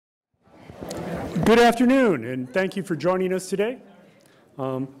Good afternoon, and thank you for joining us today.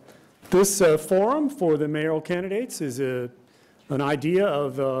 This forum for the mayoral candidates is an idea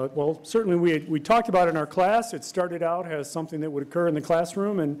of, well, certainly we talked about it in our class. It started out as something that would occur in the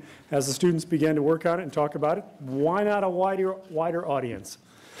classroom, and as the students began to work on it and talk about it, why not a wider audience?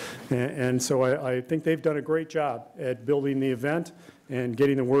 And so I think they've done a great job at building the event and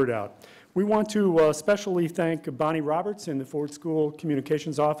getting the word out. We want to especially thank Bonnie Roberts in the Ford School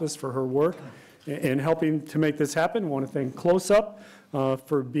Communications Office for her work in helping to make this happen. I want to thank Close Up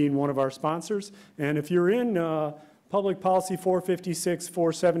for being one of our sponsors. And if you're in Public Policy 456,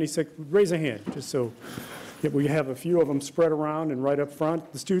 476, raise a hand, just so we have a few of them spread around and right up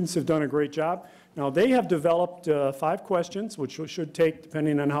front. The students have done a great job. Now, they have developed 5 questions, which should take,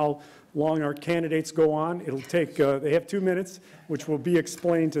 depending on how long our candidates go on, it'll take, they have 2 minutes, which will be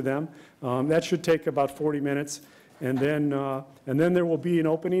explained to them. That should take about 40 minutes. And then there will be an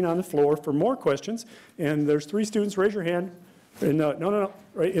opening on the floor for more questions. And there's 3 students, raise your hand. And, no,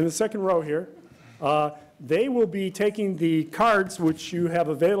 right in the second row here. They will be taking the cards which you have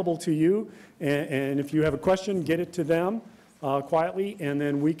available to you. And if you have a question, get it to them quietly, and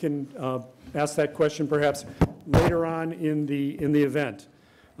then we can ask that question perhaps later on in the event.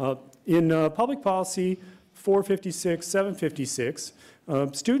 In Public Policy 456, 756,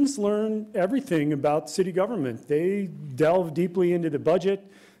 students learn everything about city government. They delve deeply into the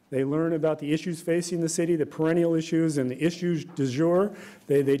budget. They learn about the issues facing the city, the perennial issues and the issues du jour.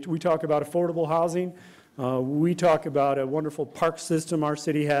 We talk about affordable housing. We talk about a wonderful park system our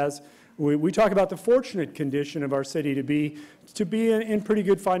city has. We talk about the fortunate condition of our city to be in pretty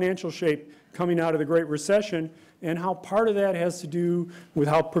good financial shape coming out of the Great Recession, and how part of that has to do with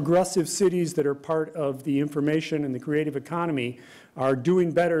how progressive cities that are part of the information and the creative economy are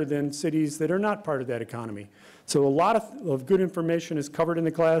doing better than cities that are not part of that economy. So a lot of good information is covered in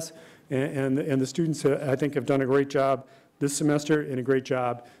the class, and the students, I think, have done a great job this semester and a great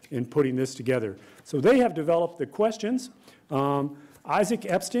job in putting this together. So they have developed the questions. Isaac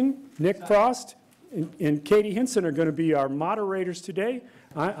Epstein, Nick Frost, and Katie Hinson are going to be our moderators today.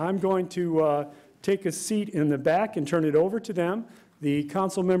 I'm going to take a seat in the back and turn it over to them. The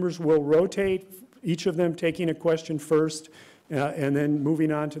council members will rotate, each of them taking a question first, and then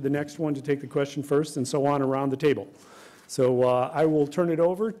moving on to the next one to take the question first, and so on around the table. So I will turn it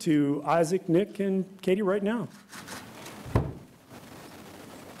over to Isaac, Nick, and Katie right now.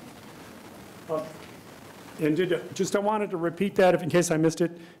 And I wanted to repeat that in case I missed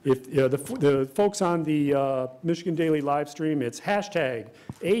it. If the folks on the Michigan Daily live stream, it's hashtag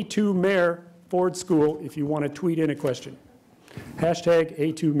A2Mayor Ford School if you want to tweet in a question. Hashtag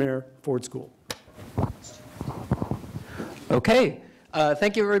A2Mayor Ford School. Okay.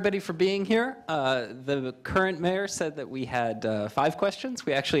 Thank you, everybody, for being here. The current mayor said that we had 5 questions.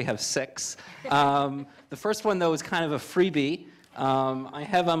 We actually have 6. The first one, though, is kind of a freebie. I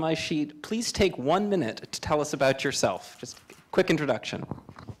have on my sheet, please take 1 minute to tell us about yourself. Just a quick introduction.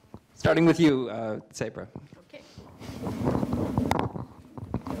 Starting with you, Sabra. Okay.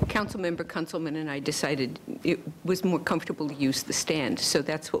 Councilman and I decided it was more comfortable to use the stand, so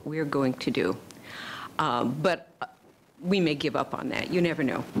that's what we're going to do. But we may give up on that. You never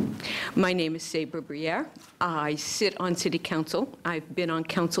know. My name is Sabra Briere. I sit on City Council. I've been on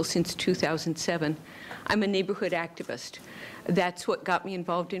council since 2007. I'm a neighborhood activist. That's what got me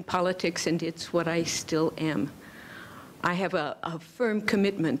involved in politics, and it's what I still am. I have a firm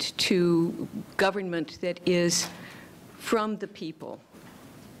commitment to government that is from the people,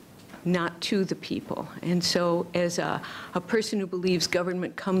 not to the people. And so as a person who believes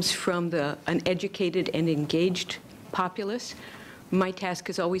government comes from an educated and engaged populace, my task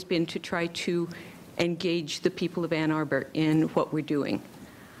has always been to try to engage the people of Ann Arbor in what we're doing.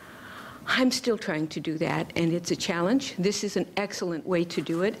 I'm still trying to do that, and it's a challenge. This is an excellent way to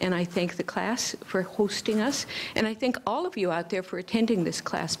do it, and I thank the class for hosting us, and I thank all of you out there for attending this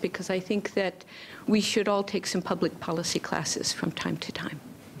class, because I think that we should all take some public policy classes from time to time.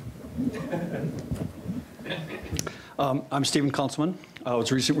 I'm Stephen Councilman. I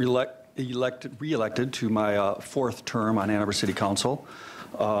was recently re-elected to my 4th term on Ann Arbor City Council.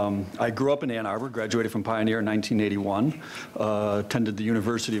 I grew up in Ann Arbor, graduated from Pioneer in 1981, attended the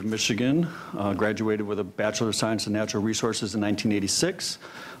University of Michigan, graduated with a Bachelor of Science in Natural Resources in 1986,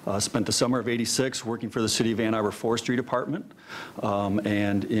 spent the summer of '86 working for the City of Ann Arbor Forestry Department,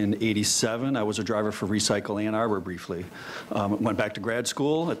 and in '87 I was a driver for Recycle Ann Arbor briefly. Went back to grad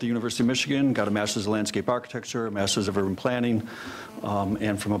school at the University of Michigan, got a Master's of Landscape Architecture, a Master's of Urban Planning,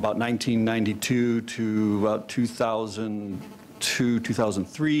 and from about 1992 to about 2002,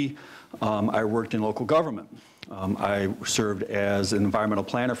 2003, I worked in local government. I served as an environmental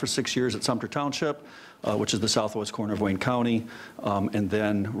planner for 6 years at Sumter Township, which is the southwest corner of Wayne County, and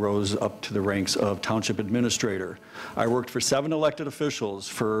then rose up to the ranks of township administrator. I worked for 7 elected officials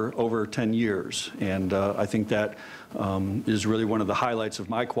for over 10 years, and I think that is really one of the highlights of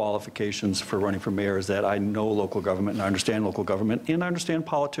my qualifications for running for mayor, is that I know local government and I understand local government and I understand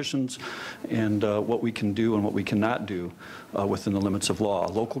politicians and what we can do and what we cannot do within the limits of law.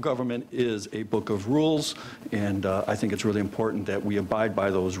 Local government is a book of rules, and I think it's really important that we abide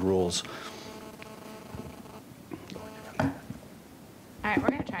by those rules. All right, we're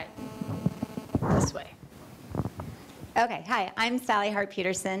going to try it this way. Okay, hi, I'm Sally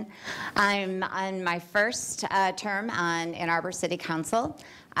Hart-Peterson. I'm on my first term on Ann Arbor City Council.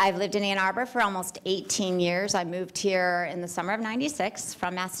 I've lived in Ann Arbor for almost 18 years. I moved here in the summer of '96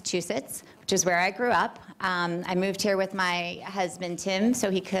 from Massachusetts, which is where I grew up. I moved here with my husband, Tim,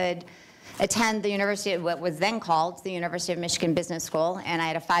 so he could attend the university, what was then called the University of Michigan Business School, and I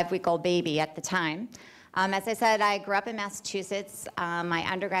had a 5-week-old baby at the time. As I said, I grew up in Massachusetts. My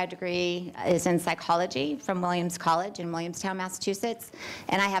undergrad degree is in psychology from Williams College in Williamstown, Massachusetts,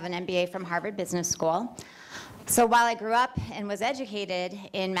 and I have an MBA from Harvard Business School. So while I grew up and was educated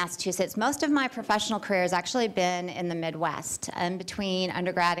in Massachusetts, most of my professional career has actually been in the Midwest. In between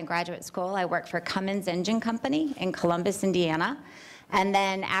undergrad and graduate school, I worked for Cummins Engine Company in Columbus, Indiana. And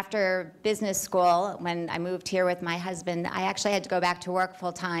then after business school, when I moved here with my husband, I actually had to go back to work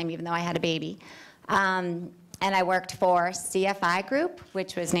full-time, even though I had a baby. And I worked for CFI Group,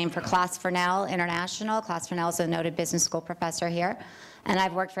 which was named for Klaas Fernell International. Klaas Fernell is a noted business school professor here. And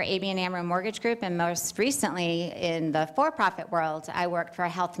I've worked for ABN AMRO Mortgage Group, and most recently in the for-profit world, I worked for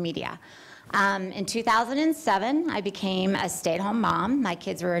Health Media. In 2007, I became a stay-at-home mom. My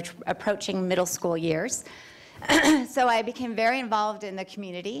kids were approaching middle school years. So I became very involved in the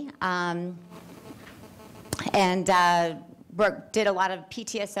community did a lot of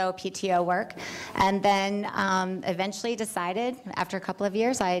PTSO, PTO work, and then eventually decided, after a couple of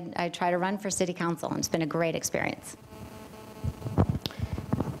years, I'd try to run for city council, and it's been a great experience.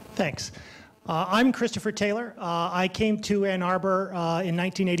 Thanks. I'm Christopher Taylor. I came to Ann Arbor in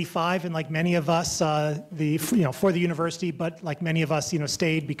 1985, and like many of us, for the university, but like many of us,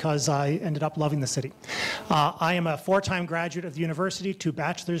 stayed because I ended up loving the city. I am a 4-time graduate of the university, 2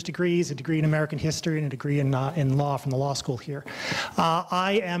 bachelor's degrees, a degree in American history, and a degree in law from the law school here.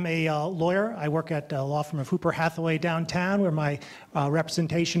 I am a lawyer. I work at a law firm of Hooper Hathaway downtown, where my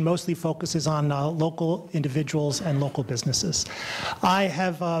representation mostly focuses on local individuals and local businesses. I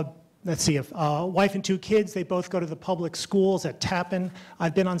have let's see, a wife and 2 kids. They both go to the public schools at Tappan.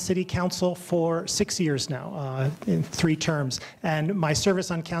 I've been on city council for 6 years now, in 3 terms, and my service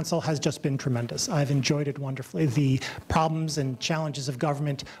on council has just been tremendous. I've enjoyed it wonderfully. The problems and challenges of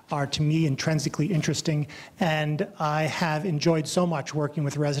government are, to me, intrinsically interesting, and I have enjoyed so much working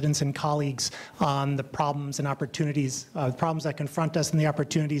with residents and colleagues on the problems and opportunities, problems that confront us and the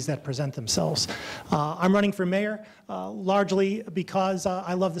opportunities that present themselves. I'm running for mayor largely because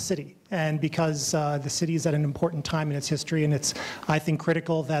I love the city, and because the city is at an important time in its history, and it's, I think,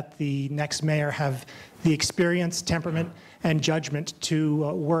 critical that the next mayor have the experience, temperament, and judgment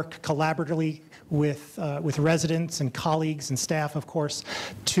to work collaboratively with residents and colleagues and staff, of course,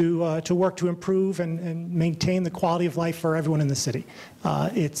 to work to improve and maintain the quality of life for everyone in the city.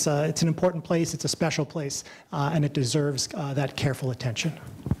 It's an important place, it's a special place, and it deserves that careful attention.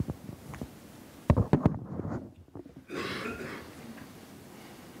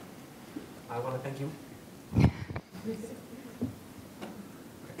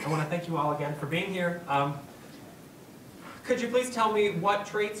 I want to thank you all again for being here. Could you please tell me what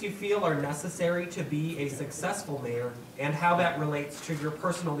traits you feel are necessary to be a successful mayor and how that relates to your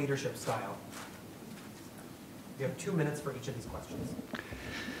personal leadership style? You have 2 minutes for each of these questions.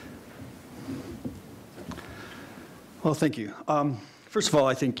 Well, thank you. First of all,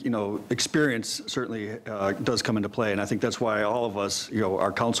 I think, experience certainly does come into play, and I think that's why all of us,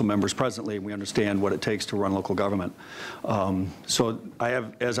 are council members presently, and we understand what it takes to run local government. So I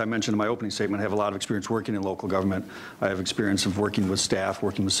have, as I mentioned in my opening statement, I have a lot of experience working in local government. I have experience of working with staff,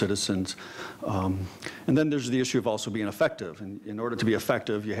 working with citizens. And then there's the issue of also being effective. And in order to be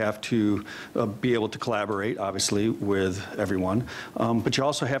effective, you have to be able to collaborate, obviously, with everyone. But you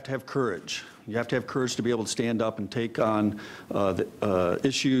also have to have courage. You have to have courage to be able to stand up and take on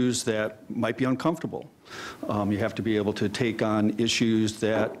issues that might be uncomfortable. You have to be able to take on issues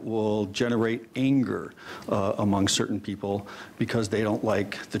that will generate anger among certain people because they don't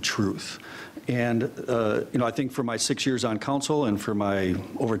like the truth. And, I think for my 6 years on council and for my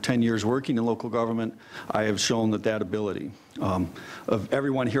over 10 years working in local government, I have shown that ability. Of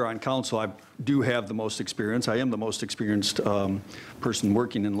everyone here on council, I do have the most experience. I am the most experienced person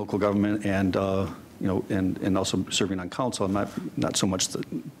working in local government and, and also serving on council. I'm not so much the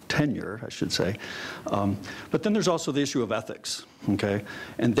tenure, I should say. But then there's also the issue of ethics, okay?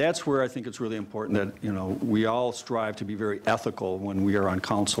 And that's where I think it's really important that, we all strive to be very ethical when we are on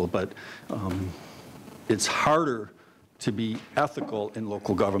council, but it's harder to be ethical in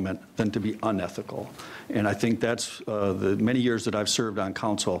local government than to be unethical. And I think that's the many years that I've served on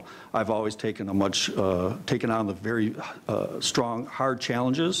council, I've always taken on the very strong, hard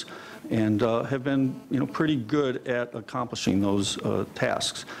challenges and have been, pretty good at accomplishing those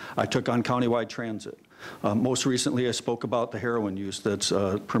tasks. I took on countywide transit. Most recently, I spoke about the heroin use that's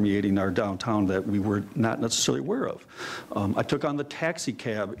permeating our downtown that we were not necessarily aware of. I took on the taxi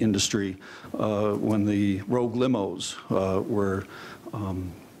cab industry when the rogue limos were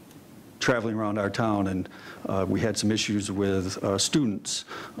traveling around our town, and we had some issues with students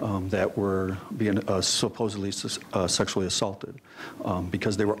that were being supposedly sexually assaulted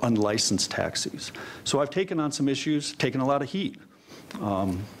because they were unlicensed taxis. So I've taken on some issues, taken a lot of heat.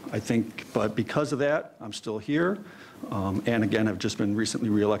 I think, but because of that, I'm still here, and again, I've just been recently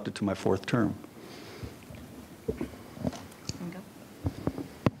reelected to my 4th term.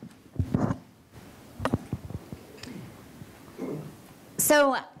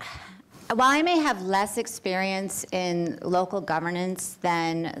 So, while I may have less experience in local governance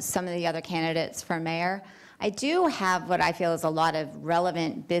than some of the other candidates for mayor, I do have what I feel is a lot of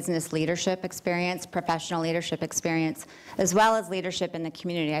relevant business leadership experience, professional leadership experience, as well as leadership in the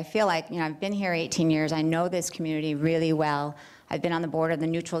community. I feel like, I've been here 18 years. I know this community really well. I've been on the board of the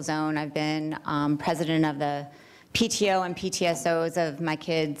neutral zone. I've been president of the PTO and PTSOs of my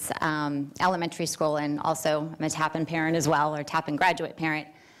kids' elementary school, and also I'm a Tappan parent as well, or Tappan graduate parent,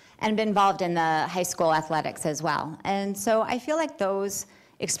 and been involved in the high school athletics as well. And so I feel like those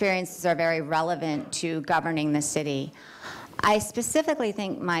experiences are very relevant to governing the city. I specifically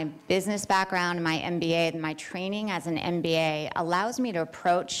think my business background, my MBA, and my training as an MBA allows me to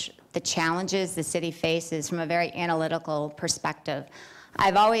approach the challenges the city faces from a very analytical perspective.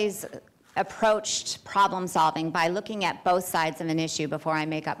 I've always approached problem solving by looking at both sides of an issue before I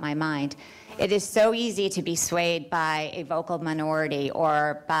make up my mind. It is so easy to be swayed by a vocal minority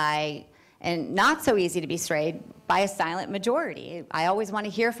or and not so easy to be swayed by a silent majority. I always want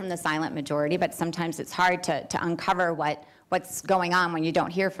to hear from the silent majority, but sometimes it's hard to uncover what's going on when you don't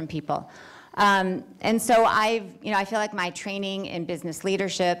hear from people. And so I feel like my training in business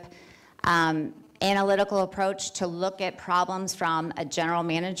leadership, analytical approach to look at problems from a general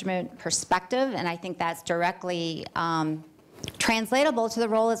management perspective, and I think that's directly translatable to the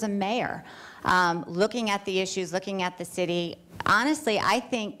role as a mayor. Looking at the issues, looking at the city. Honestly, I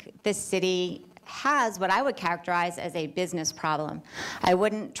think this city has what I would characterize as a business problem. I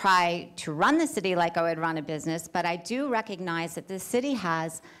wouldn't try to run the city like I would run a business, but I do recognize that the city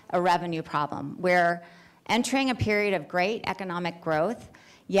has a revenue problem. We're entering a period of great economic growth,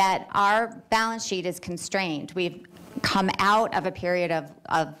 yet our balance sheet is constrained. We've come out of a period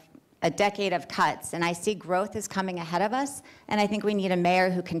of a decade of cuts, and I see growth is coming ahead of us, and I think we need a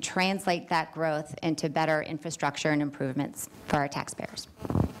mayor who can translate that growth into better infrastructure and improvements for our taxpayers.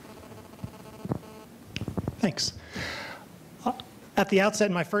 Thanks. At the outset,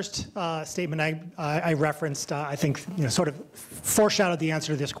 in my first statement, I referenced, I think, sort of foreshadowed the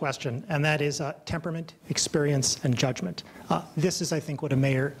answer to this question, and that is temperament, experience, and judgment. This is, I think, what a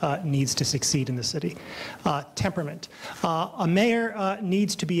mayor needs to succeed in the city. Temperament. A mayor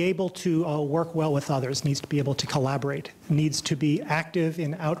needs to be able to work well with others, needs to be able to collaborate, needs to be active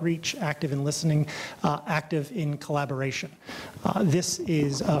in outreach, active in listening, active in collaboration. This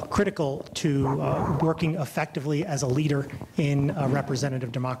is critical to working effectively as a leader in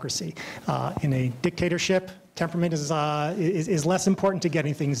representative democracy. In a dictatorship, temperament is less important to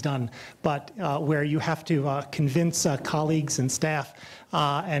getting things done, but where you have to convince colleagues and staff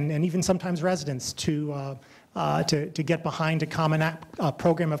and even sometimes residents to get behind a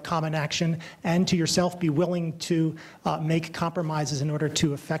program of common action, and to yourself be willing to make compromises in order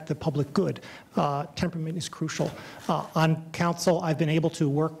to affect the public good. Temperament is crucial. On council, I've been able to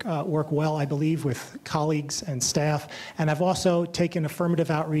work well, I believe, with colleagues and staff, and I've also taken affirmative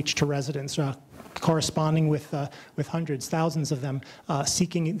outreach to residents. corresponding with hundreds, thousands of them,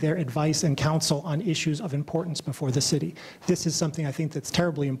 seeking their advice and counsel on issues of importance before the city. This is something I think that's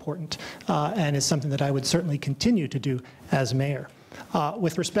terribly important and is something that I would certainly continue to do as mayor.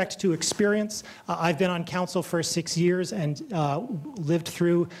 With respect to experience, I've been on council for 6 years and lived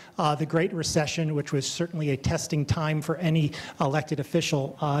through the Great Recession, which was certainly a testing time for any elected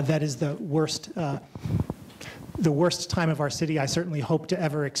official. That is the worst time of our city I certainly hope to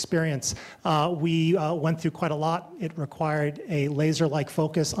ever experience. We went through quite a lot. It required a laser-like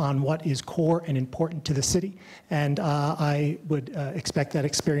focus on what is core and important to the city, and I would expect that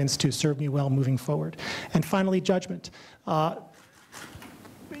experience to serve me well moving forward. And finally, judgment.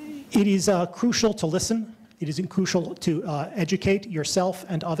 It is crucial to listen. It is crucial to educate yourself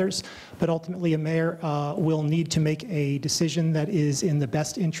and others, but ultimately a mayor will need to make a decision that is in the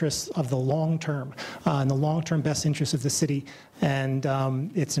best interests of the long term, in the long-term best interests of the city, and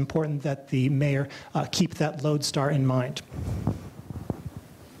it's important that the mayor keep that lodestar in mind.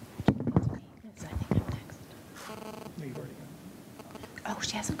 Oh,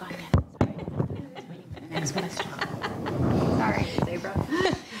 she hasn't gone yet. Sorry. Waiting for the next question. Sorry,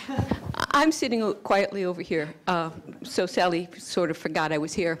 Zabra. I'm sitting quietly over here, so Sally sort of forgot I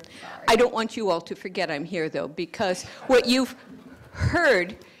was here. Sorry. I don't want you all to forget I'm here, though, because what you've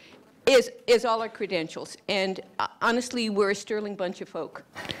heard is all our credentials, and honestly, we're a sterling bunch of folk.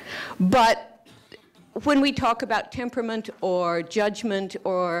 But when we talk about temperament or judgment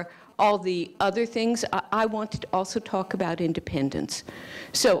or all the other things, I want to also talk about independence.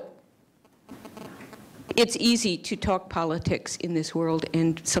 So it's easy to talk politics in this world,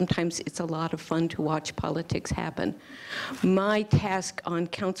 and sometimes it's a lot of fun to watch politics happen. My task on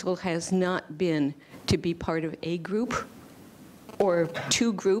council has not been to be part of a group or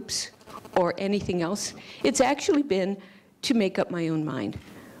two groups or anything else. It's actually been to make up my own mind.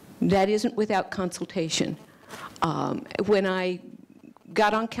 That isn't without consultation. When I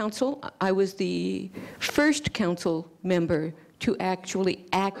got on council, I was the first council member to actually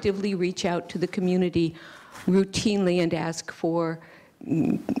actively reach out to the community routinely and ask for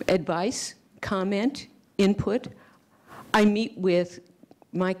advice, comment, input. I meet with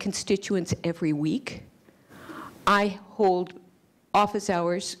my constituents every week. I hold office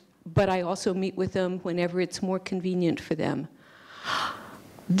hours, but I also meet with them whenever it's more convenient for them.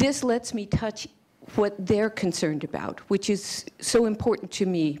 This lets me touch what they're concerned about, which is so important to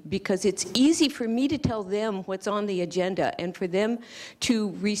me, because it's easy for me to tell them what's on the agenda and for them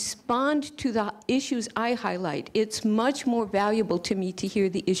to respond to the issues I highlight. It's much more valuable to me to hear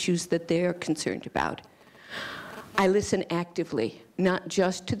the issues that they're concerned about. I listen actively, not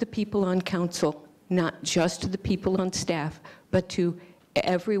just to the people on council, not just to the people on staff, but to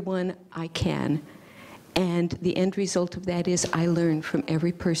everyone I can. And the end result of that is I learn from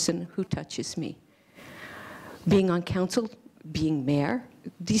every person who touches me. Being on council, being mayor,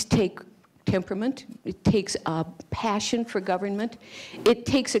 these take temperament. It takes a passion for government. It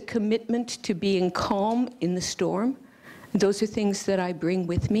takes a commitment to being calm in the storm. Those are things that I bring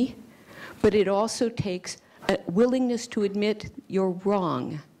with me. But it also takes a willingness to admit you're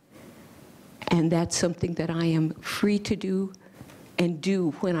wrong. And that's something that I am free to do and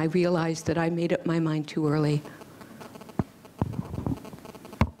do when I realize that I made up my mind too early.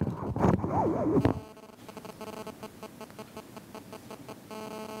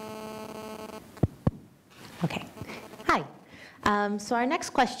 Okay. Hi. So our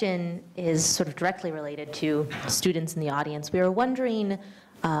next question is sort of directly related to students in the audience. We are wondering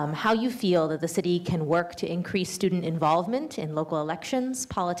how you feel that the city can work to increase student involvement in local elections,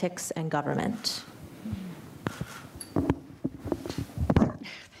 politics, and government.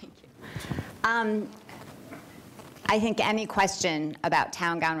 Thank you. I think any question about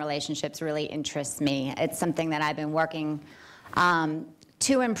town-gown relationships really interests me. It's something that I've been working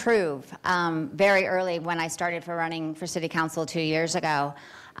to improve very early when I started for running for city council 2 years ago.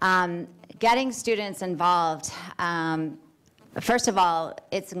 Getting students involved, first of all,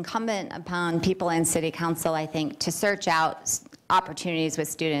 it's incumbent upon people in city council, I think, to search out opportunities with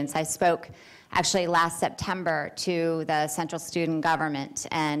students. I spoke actually last September to the Central Student Government,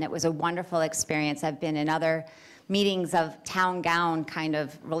 and it was a wonderful experience. I've been in other meetings of town-gown kind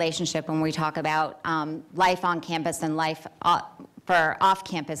of relationship when we talk about life on campus and life for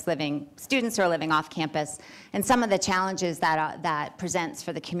off-campus living, students who are living off-campus, and some of the challenges that that presents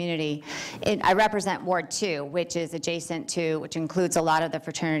for the community. I represent Ward 2, which is adjacent to, which includes a lot of the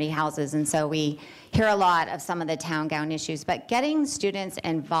fraternity houses, and so we hear a lot of some of the town-gown issues. But getting students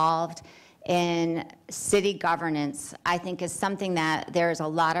involved in city governance, I think, is something that there's a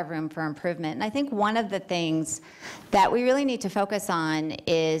lot of room for improvement. And I think one of the things that we really need to focus on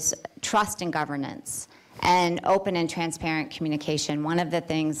is trust in governance and open and transparent communication. One of the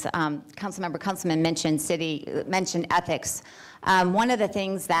things, Councilman mentioned ethics. One of the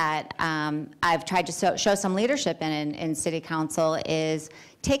things that I've tried to show some leadership in City Council is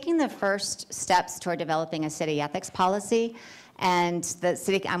taking the first steps toward developing a city ethics policy. And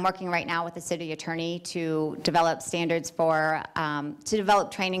I'm working right now with the city attorney to develop standards for, to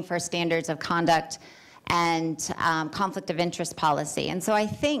develop training for standards of conduct and conflict of interest policy. And so I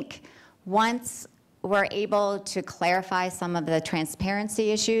think once we're able to clarify some of the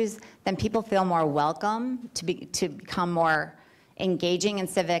transparency issues, then people feel more welcome to become more engaging in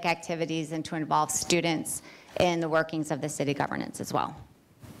civic activities and to involve students in the workings of the city governance as well.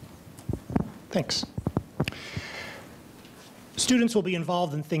 Thanks. Students will be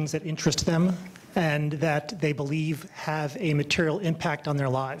involved in things that interest them and that they believe have a material impact on their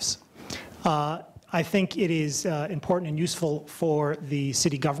lives. I think it is important and useful for the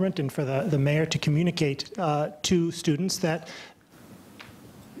city government and for the mayor to communicate to students that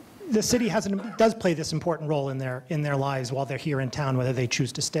the city does play this important role in their lives while they're here in town, whether they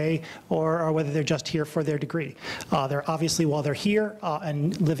choose to stay or whether they're just here for their degree. They're obviously, while they're here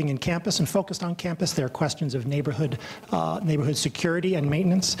and living in campus and focused on campus, there are questions of neighborhood security and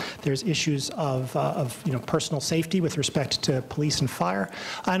maintenance. There's issues of personal safety with respect to police and fire,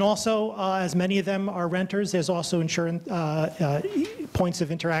 and also, as many of them are renters, there's also insurance points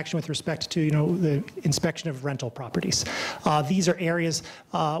of interaction with respect to the inspection of rental properties. These are areas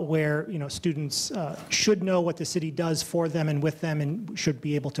where students should know what the city does for them and with them, and should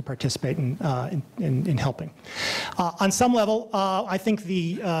be able to participate in helping. On some level, I think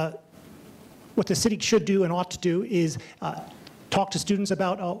what the city should do and ought to do is talk to students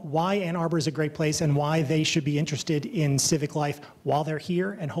about why Ann Arbor is a great place and why they should be interested in civic life while they're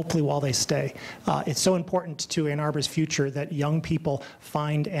here and hopefully while they stay. It's so important to Ann Arbor's future that young people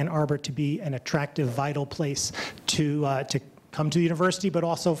find Ann Arbor to be an attractive, vital place to come to the university, but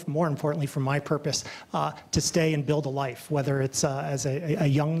also, more importantly, for my purpose, to stay and build a life, whether it's as a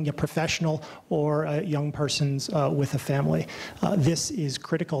young professional or a young person's with a family. This is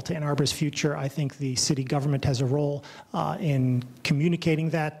critical to Ann Arbor's future. I think the city government has a role in communicating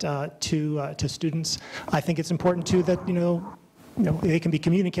that to students. I think it's important, too, that they can be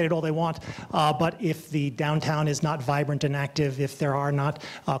communicated all they want, but if the downtown is not vibrant and active, if there are not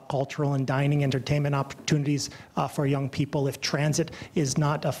cultural and dining entertainment opportunities for young people, if transit is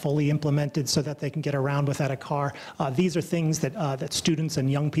not fully implemented so that they can get around without a car, these are things that students and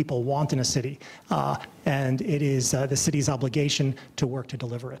young people want in a city, and it is the city's obligation to work to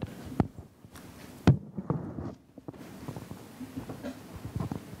deliver it.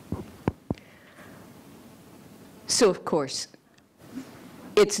 So, of course,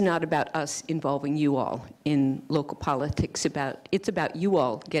 it's not about us involving you all in local politics. It's about you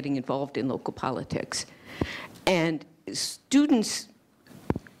all getting involved in local politics. And students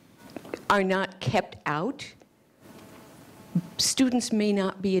are not kept out. Students may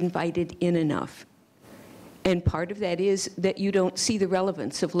not be invited in enough. And part of that is that you don't see the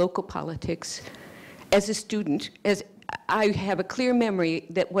relevance of local politics as a student. As I have a clear memory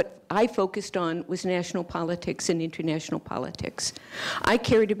that what I focused on was national politics and international politics. I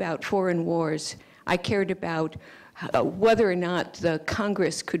cared about foreign wars. I cared about whether or not the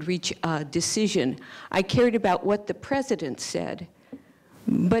Congress could reach a decision. I cared about what the president said.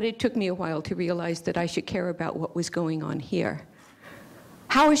 But it took me a while to realize that I should care about what was going on here.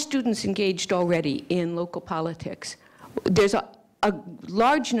 How are students engaged already in local politics? There's a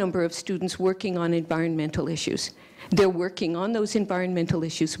large number of students working on environmental issues. They're working on those environmental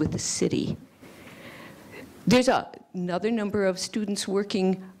issues with the city. There's another number of students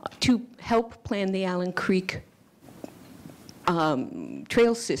working to help plan the Allen Creek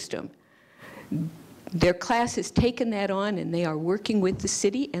trail system. Their class has taken that on, and they are working with the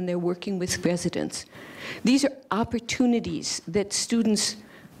city, and they're working with residents. These are opportunities that students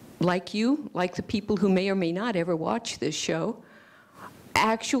like you, like the people who may or may not ever watch this show,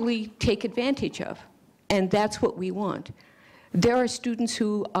 actually take advantage of. And that's what we want. There are students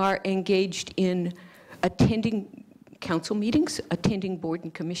who are engaged in attending council meetings, attending board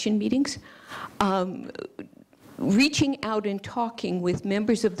and commission meetings, reaching out and talking with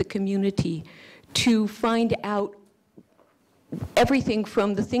members of the community to find out everything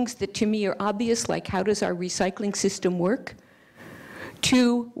from the things that to me are obvious, like how does our recycling system work,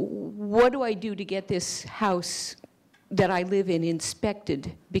 to what do I do to get this house that I live in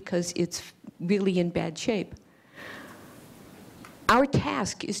inspected because it's really in bad shape. Our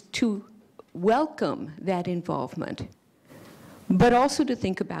task is to welcome that involvement, but also to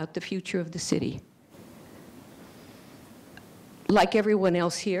think about the future of the city. Like everyone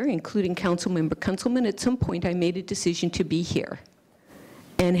else here, including Councilmember Kunzelman, at some point I made a decision to be here.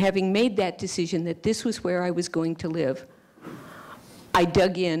 And having made that decision that this was where I was going to live, I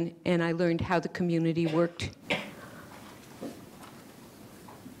dug in and I learned how the community worked.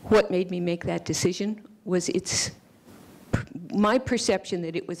 What made me make that decision was my perception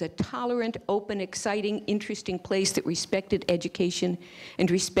that it was a tolerant, open, exciting, interesting place that respected education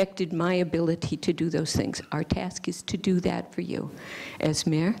and respected my ability to do those things. Our task is to do that for you. As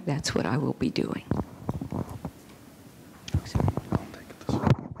mayor, that's what I will be doing.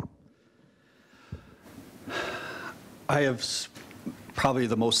 I have probably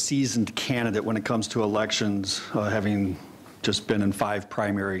the most seasoned candidate when it comes to elections, having just been in 5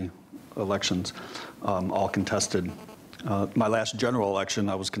 primary elections, all contested. My last general election,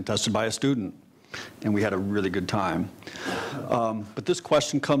 I was contested by a student, and we had a really good time. But this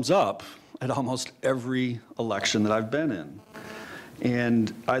question comes up at almost every election that I've been in.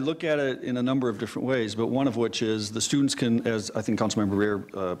 And I look at it in a number of different ways, but one of which is the students can, as I think Councilmember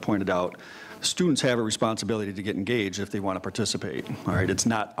Rear pointed out, students have a responsibility to get engaged if they want to participate. All right, it's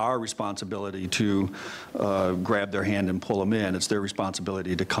not our responsibility to grab their hand and pull them in. It's their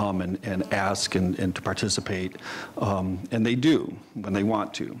responsibility to come and ask and to participate, and they do when they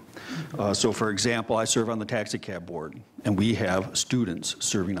want to. So, for example, I serve on the taxi cab board, and we have students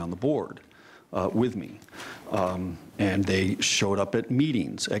serving on the board with me. And they showed up at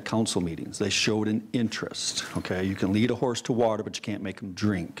meetings, at council meetings. They showed an interest, okay? You can lead a horse to water, but you can't make them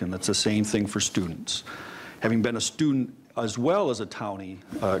drink, and that's the same thing for students. Having been a student as well as a townie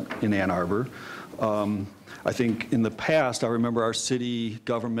in Ann Arbor, I think in the past, I remember our city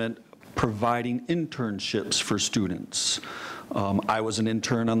government providing internships for students. I was an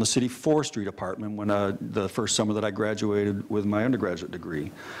intern on the city forestry department when the first summer that I graduated with my undergraduate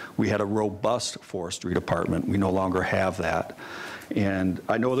degree. We had a robust forestry department. We no longer have that. And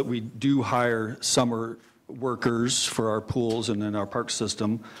I know that we do hire summer workers for our pools and in our park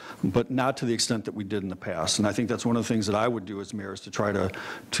system, but not to the extent that we did in the past. And I think that's one of the things that I would do as mayor, is to try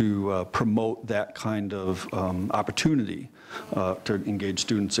to promote that kind of opportunity to engage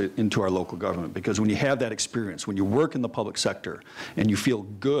students into our local government. Because when you have that experience, when you work in the public sector and you feel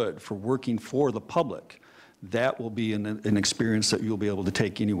good for working for the public, that will be an experience that you'll be able to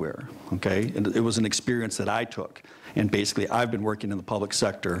take anywhere, okay? And it was an experience that I took. And basically, I've been working in the public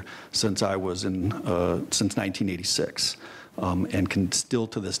sector since I was since 1986, and can still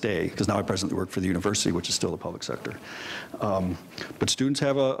to this day, because now I presently work for the university, which is still the public sector. But students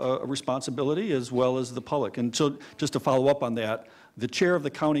have a responsibility as well as the public. And so just to follow up on that, the chair of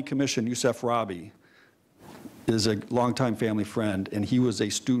the county commission, Yusef Rabi, is a longtime family friend, and he was a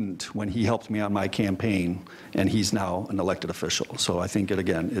student when he helped me on my campaign, and he's now an elected official. So I think,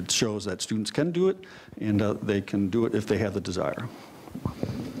 it shows that students can do it, and they can do it if they have the desire.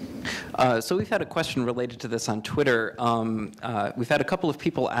 So we've had a question related to this on Twitter. We've had a couple of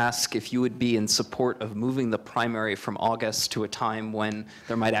people ask if you would be in support of moving the primary from August to a time when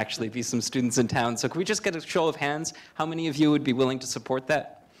there might actually be some students in town. So can we just get a show of hands? How many of you would be willing to support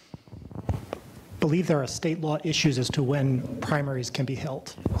that? I believe there are state law issues as to when primaries can be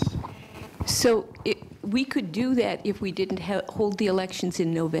held. So we could do that if we didn't hold the elections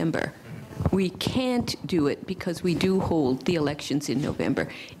in November. We can't do it because we do hold the elections in November.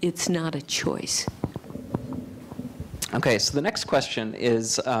 It's not a choice. Okay, so the next question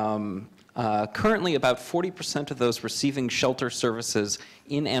is, currently about 40% of those receiving shelter services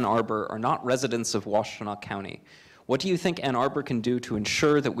in Ann Arbor are not residents of Washtenaw County. What do you think Ann Arbor can do to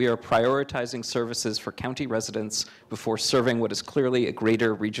ensure that we are prioritizing services for county residents before serving what is clearly a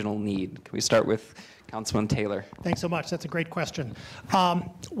greater regional need? Can we start with Councilman Taylor? Thanks so much. That's a great question.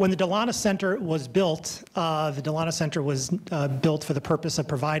 When the Delana Center was built, the Delana Center was built for the purpose of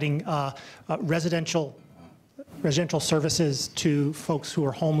providing residential services to folks who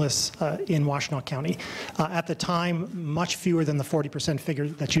are homeless in Washtenaw County. At the time, much fewer than the 40% figure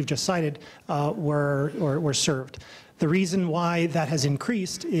that you've just cited were served. The reason why that has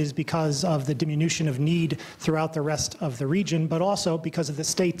increased is because of the diminution of need throughout the rest of the region, but also because of the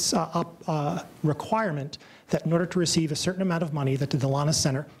state's requirement that in order to receive a certain amount of money that the Delana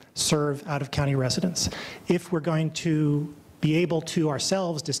Center serve out-of-county residents. If we're going to be able to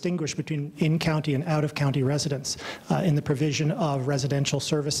ourselves distinguish between in-county and out-of-county residents in the provision of residential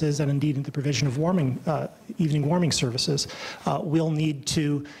services and indeed in the provision of evening warming services, we'll need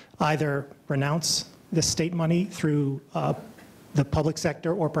to either renounce the state money through the public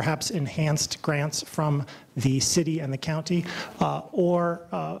sector or perhaps enhanced grants from the city and the county,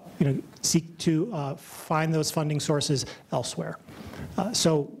 or seek to find those funding sources elsewhere.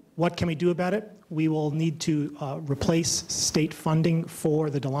 So what can we do about it? We will need to replace state funding for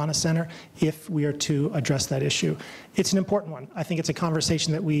the Delana Center if we are to address that issue. It's an important one. I think it's a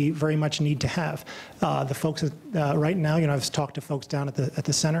conversation that we very much need to have. The folks right now, I've talked to folks down at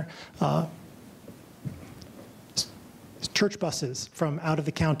the center. Church buses from out of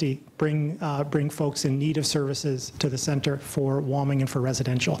the county bring folks in need of services to the center for warming and for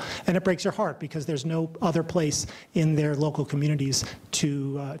residential. And it breaks your heart because there's no other place in their local communities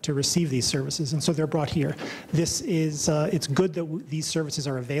to receive these services. And so they're brought here. This is, it's good that these services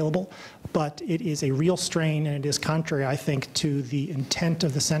are available, but it is a real strain, and it is contrary, I think, to the intent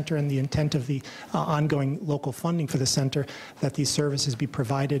of the center and the intent of the ongoing local funding for the center, that these services be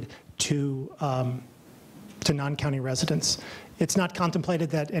provided to non-county residents. It's not contemplated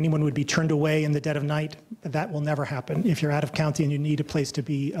that anyone would be turned away in the dead of night. That will never happen. If you're out of county and you need a place to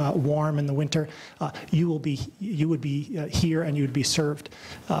be warm in the winter, you would be here and you would be served.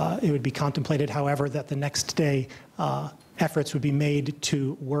 It would be contemplated, however, that the next day efforts would be made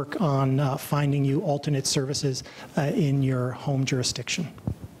to work on finding you alternate services in your home jurisdiction.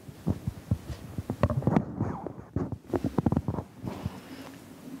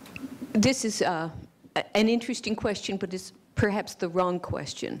 This is an interesting question, but it's perhaps the wrong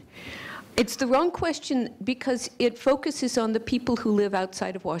question. It's the wrong question because it focuses on the people who live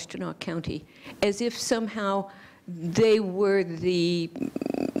outside of Washtenaw County, as if somehow they were the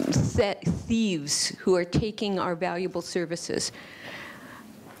thieves who are taking our valuable services.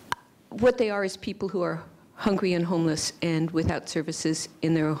 What they are is people who are hungry and homeless and without services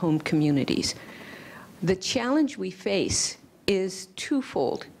in their home communities. The challenge we face is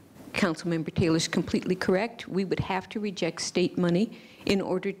twofold. Councilmember Taylor's completely correct. We would have to reject state money in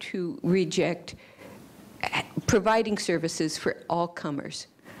order to reject providing services for all comers.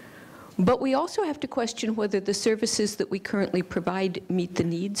 But we also have to question whether the services that we currently provide meet the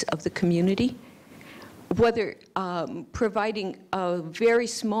needs of the community, whether providing a very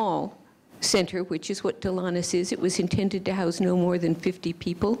small center, which is what Delanis is. It was intended to house no more than 50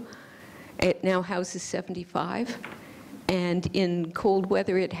 people. It now houses 75. And in cold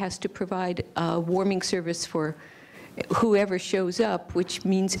weather, it has to provide a warming service for whoever shows up, which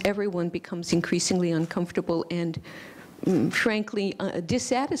means everyone becomes increasingly uncomfortable and, frankly,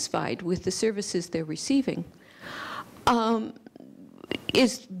 dissatisfied with the services they're receiving.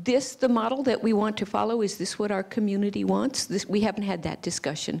 Is this the model that we want to follow? Is this what our community wants? We haven't had that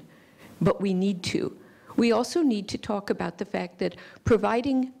discussion, but we need to. We also need to talk about the fact that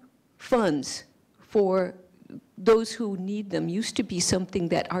providing funds for those who need them used to be something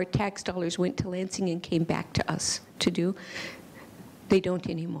that our tax dollars went to Lansing and came back to us to do. They don't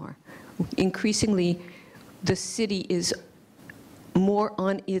anymore. Increasingly, the city is more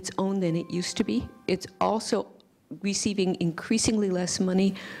on its own than it used to be. It's also receiving increasingly less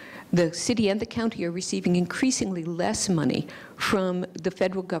money. The city and the county are receiving increasingly less money from the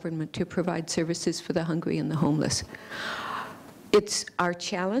federal government to provide services for the hungry and the homeless. It's our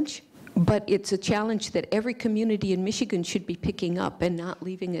challenge. But it's a challenge that every community in Michigan should be picking up and not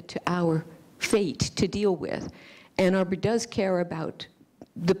leaving it to our fate to deal with. Ann Arbor does care about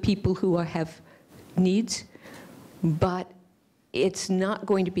the people who have needs, but it's not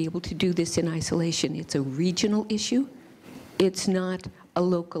going to be able to do this in isolation. It's a regional issue. It's not a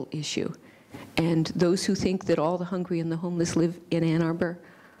local issue. And those who think that all the hungry and the homeless live in Ann Arbor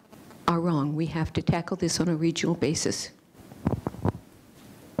are wrong. We have to tackle this on a regional basis.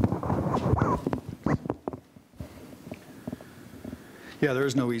 Yeah, there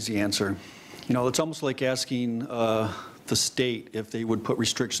is no easy answer. It's almost like asking the state if they would put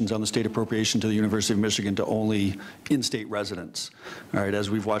restrictions on the state appropriation to the University of Michigan to only in-state residents. All right,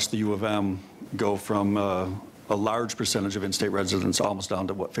 as we've watched the U of M go from a large percentage of in-state residents almost down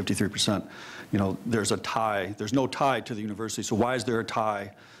to, what, 53%. There's a tie. There's no tie to the university, so why is there a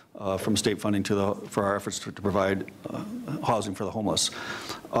tie from state funding for our efforts to provide housing for the homeless?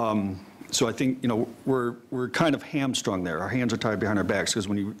 So I think, we're kind of hamstrung there. Our hands are tied behind our backs because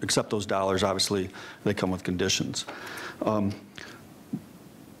when you accept those dollars, obviously, they come with conditions.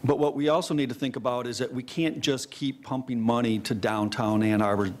 But what we also need to think about is that we can't just keep pumping money to downtown Ann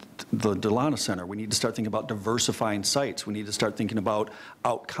Arbor, the Delana Center. We need to start thinking about diversifying sites. We need to start thinking about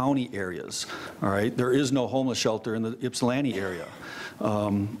out-county areas, all right? There is no homeless shelter in the Ypsilanti area.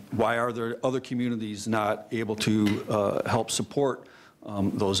 Why are there other communities not able to help support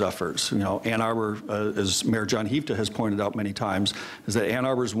those efforts. You know, Ann Arbor, as Mayor John Hieftje has pointed out many times, is that Ann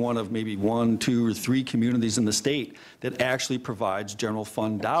Arbor is one of maybe 1, 2, or 3 communities in the state that actually provides general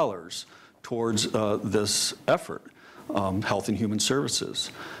fund dollars towards this effort, Health and Human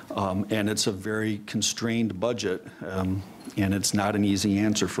Services. And it's a very constrained budget, and it's not an easy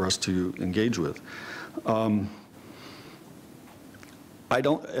answer for us to engage with.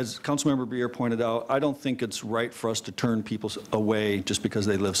 As Councilmember Beer pointed out, I don't think it's right for us to turn people away just because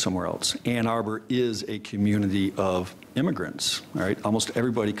they live somewhere else. Ann Arbor is a community of immigrants, all right? Almost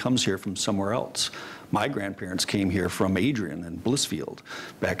everybody comes here from somewhere else. My grandparents came here from Adrian and Blissfield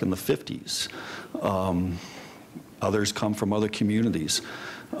back in the 50s. Others come from other communities.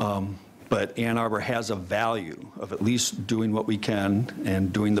 But Ann Arbor has a value of at least doing what we can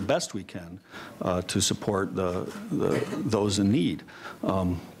and doing the best we can to support those in need.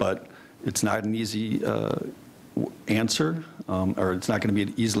 But it's not an easy answer, or it's not going to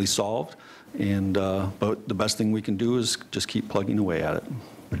be easily solved. And but the best thing we can do is just keep plugging away at it.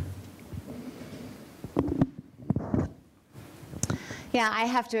 Yeah, I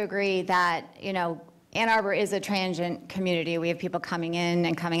have to agree that, you know, Ann Arbor is a transient community. We have people coming in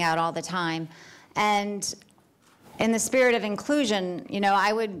and coming out all the time. And in the spirit of inclusion, you know,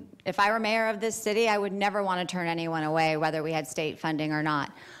 I would, if I were mayor of this city, I would never want to turn anyone away, whether we had state funding or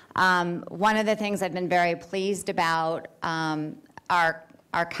not. One of the things I've been very pleased about, our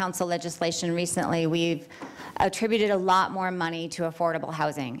council legislation recently, we've attributed a lot more money to affordable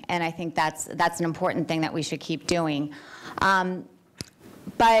housing. And I think that's an important thing that we should keep doing.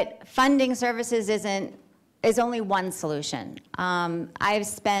 But funding services is only one solution. I've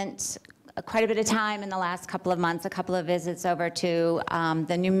spent quite a bit of time in the last couple of months, a couple of visits over to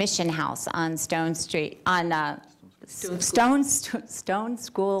the new Mission House on Stone Street, on Stone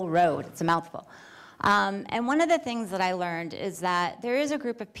School Road. It's a mouthful. And one of the things that I learned is that there is a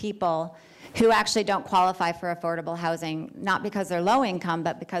group of people who actually don't qualify for affordable housing, not because they're low income,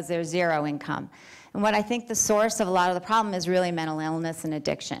 but because they're zero income. And what I think the source of a lot of the problem is really mental illness and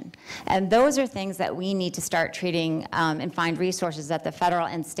addiction. And those are things that we need to start treating and find resources at the federal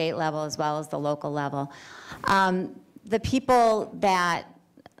and state level as well as the local level. The people that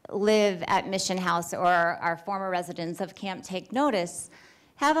live at Mission House or are former residents of Camp Take Notice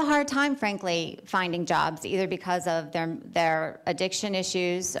have a hard time, frankly, finding jobs, either because of their addiction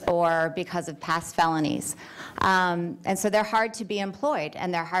issues or because of past felonies. And so they're hard to be employed,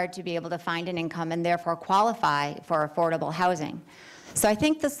 and they're hard to be able to find an income and therefore qualify for affordable housing. So I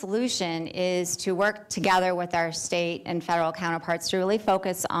think the solution is to work together with our state and federal counterparts to really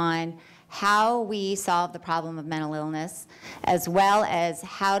focus on how we solve the problem of mental illness, as well as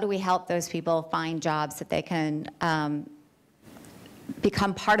how do we help those people find jobs that they can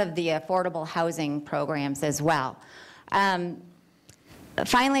become part of the affordable housing programs as well.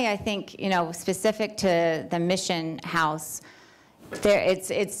 Finally, I think, you know, specific to the Mission House,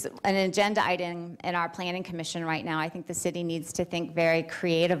 it's an agenda item in our planning commission right now. I think the city needs to think very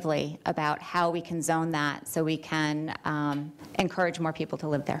creatively about how we can zone that so we can encourage more people to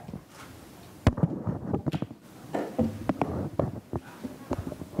live there.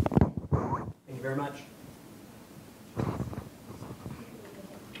 Thank you very much.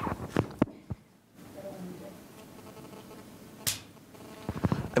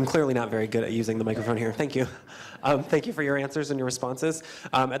 I'm clearly not very good at using the microphone here. Thank you. Thank you for your answers and your responses.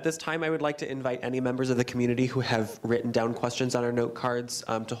 At this time, I would like to invite any members of the community who have written down questions on our note cards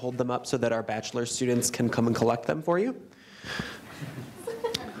to hold them up so that our bachelor students can come and collect them for you.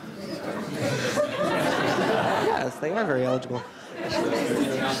 Yes, they are very eligible.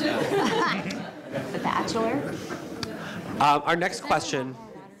 The Bachelor. Our next question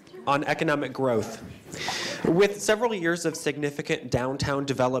on economic growth. With several years of significant downtown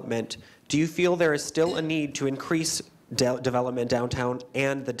development, do you feel there is still a need to increase development downtown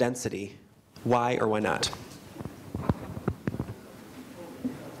and the density? Why or why not?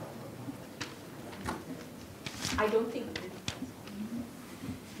 I don't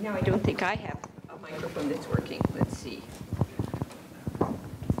think I have a microphone that's working. Let's see.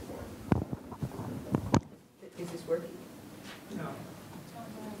 Is this working? No.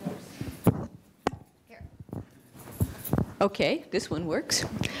 Okay, this one works.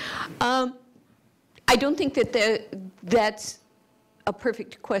 I don't think that that's a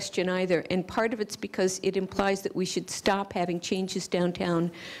perfect question either, and part of it's because it implies that we should stop having changes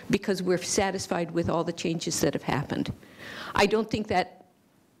downtown because we're satisfied with all the changes that have happened. I don't think that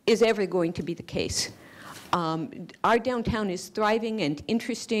is ever going to be the case. Our downtown is thriving and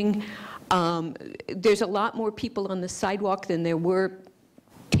interesting. There's a lot more people on the sidewalk than there were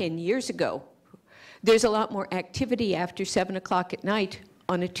 10 years ago. There's a lot more activity after 7 o'clock at night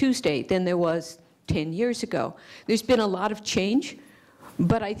on a Tuesday than there was 10 years ago. There's been a lot of change,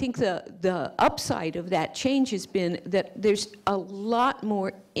 but I think the upside of that change has been that there's a lot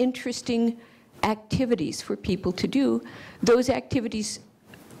more interesting activities for people to do. Those activities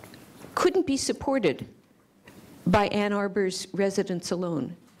couldn't be supported by Ann Arbor's residents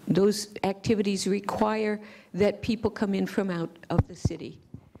alone. Those activities require that people come in from out of the city.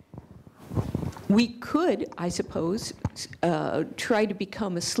 We could, I suppose, try to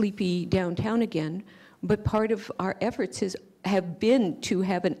become a sleepy downtown again, but part of our efforts have been to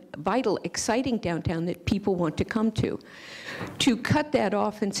have a vital, exciting downtown that people want to come to. To cut that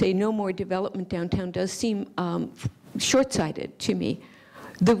off and say no more development downtown does seem short-sighted to me.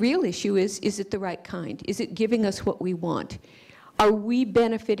 The real issue is it the right kind? Is it giving us what we want? Are we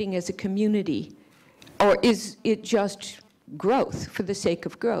benefiting as a community? Or is it just growth for the sake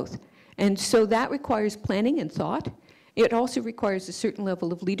of growth? And so that requires planning and thought. It also requires a certain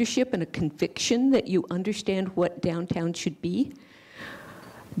level of leadership and a conviction that you understand what downtown should be.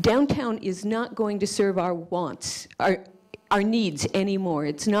 Downtown is not going to serve our wants, our needs anymore.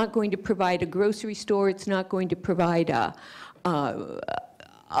 It's not going to provide a grocery store. It's not going to provide a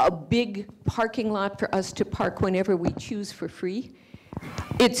big parking lot for us to park whenever we choose for free.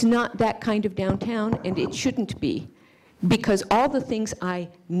 It's not that kind of downtown, and it shouldn't be. Because all the things I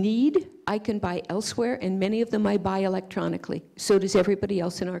need, I can buy elsewhere, and many of them I buy electronically. So does everybody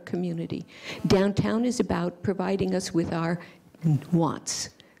else in our community. Downtown is about providing us with our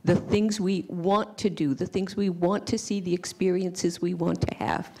wants, the things we want to do, the things we want to see, the experiences we want to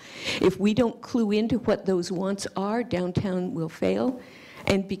have. If we don't clue into what those wants are, downtown will fail.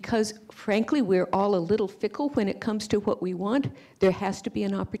 And because, frankly, we're all a little fickle when it comes to what we want, there has to be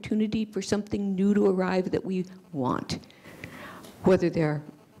an opportunity for something new to arrive that we want. Whether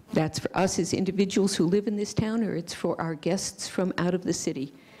that's for us as individuals who live in this town or it's for our guests from out of the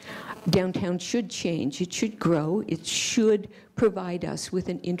city. Downtown should change, it should grow, it should provide us with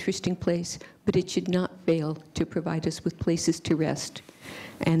an interesting place, but it should not fail to provide us with places to rest.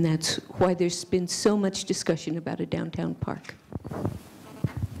 And that's why there's been so much discussion about a downtown park.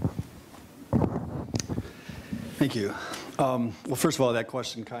 Thank you. Well, first of all, that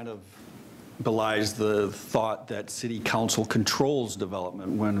question kind of belies the thought that city council controls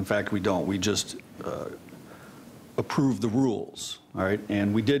development, when in fact we don't. We just approve the rules, all right?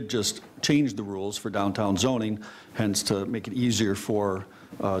 And we did just change the rules for downtown zoning, hence to make it easier for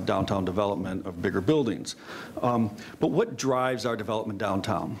downtown development of bigger buildings. But what drives our development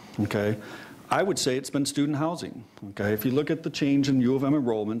downtown, okay? I would say it's been student housing, okay? If you look at the change in U of M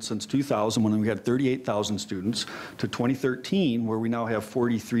enrollment since 2000, when we had 38,000 students, to 2013, where we now have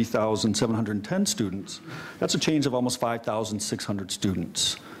 43,710 students, that's a change of almost 5,600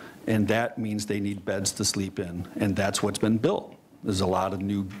 students. And that means they need beds to sleep in, and that's what's been built. There's a lot of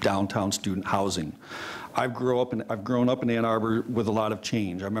new downtown student housing. I've grown up in Ann Arbor with a lot of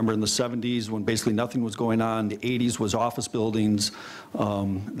change. I remember in the 70s when basically nothing was going on. The 80s was office buildings, the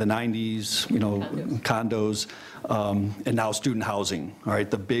 90s, you know, condos, and now student housing, all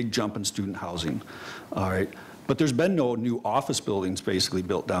right? The big jump in student housing, all right? But there's been no new office buildings basically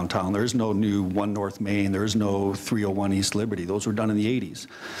built downtown. There's no new 1 North Main. There's no 301 East Liberty. Those were done in the 80s,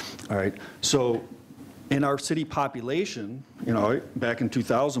 all right? So in our city population, you know, back in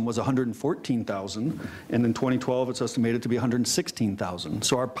 2000 was 114,000, and in 2012 it's estimated to be 116,000.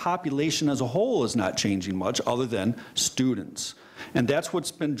 So our population as a whole is not changing much other than students. And that's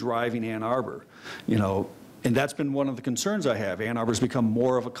what's been driving Ann Arbor, you know, and that's been one of the concerns I have. Ann Arbor's become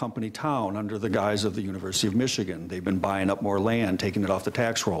more of a company town under the guise of the University of Michigan. They've been buying up more land, taking it off the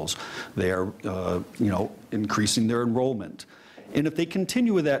tax rolls. They are, you know, increasing their enrollment. And if they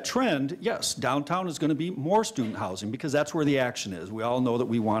continue with that trend, yes, downtown is going to be more student housing because that's where the action is. We all know that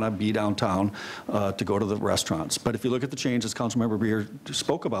we want to be downtown to go to the restaurants. But if you look at the changes Councilmember Beer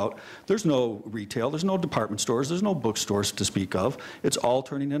spoke about, there's no retail, there's no department stores, there's no bookstores to speak of. It's all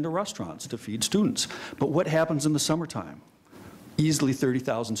turning into restaurants to feed students. But what happens in the summertime? Easily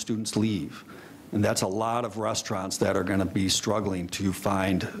 30,000 students leave. And that's a lot of restaurants that are going to be struggling to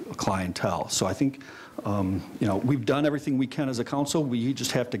find a clientele. So I think, you know, we've done everything we can as a council. We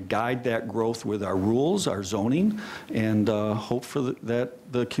just have to guide that growth with our rules, our zoning, and hope for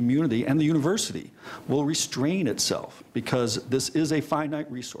that the community and the university will restrain itself, because this is a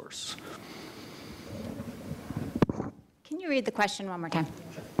finite resource. Can you read the question one more time?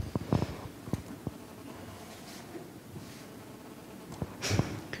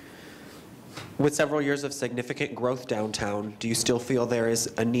 With several years of significant growth downtown, do you still feel there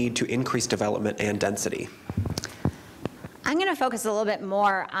is a need to increase development and density? I'm going to focus a little bit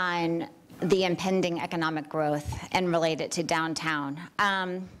more on the impending economic growth and relate it to downtown.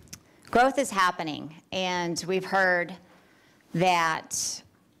 Growth is happening, and we've heard that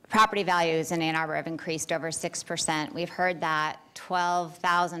property values in Ann Arbor have increased over 6%. We've heard that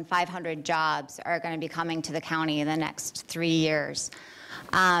 12,500 jobs are going to be coming to the county in the next 3 years.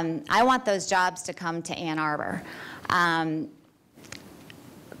 I want those jobs to come to Ann Arbor.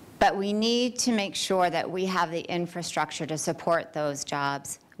 But we need to make sure that we have the infrastructure to support those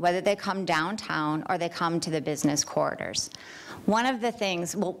jobs, whether they come downtown or they come to the business corridors. One of the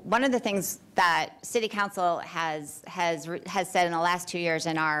things that City Council has said in the last 2 years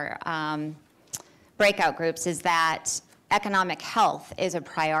in our breakout groups is that economic health is a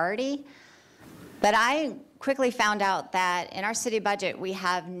priority. But I quickly found out that in our city budget, we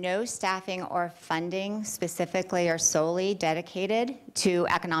have no staffing or funding specifically or solely dedicated to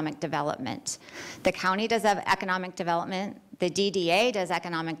economic development. The county does have economic development. The DDA does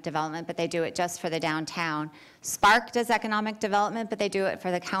economic development, but they do it just for the downtown. Spark does economic development, but they do it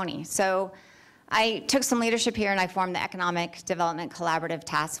for the county. So I took some leadership here and I formed the Economic Development Collaborative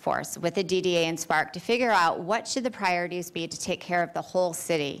Task Force with the DDA and Spark to figure out what should the priorities be to take care of the whole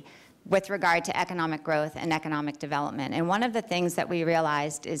city with regard to economic growth and economic development. And one of the things that we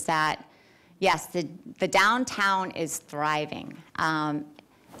realized is that, yes, the downtown is thriving.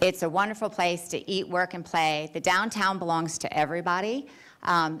 It's a wonderful place to eat, work, and play. The downtown belongs to everybody,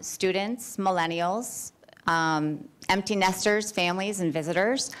 students, millennials, empty nesters, families, and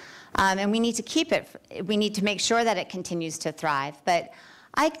visitors. And we need to keep it. We need to make sure that it continues to thrive. But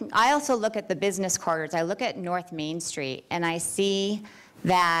I also look at the business corridors. I look at North Main Street, and I see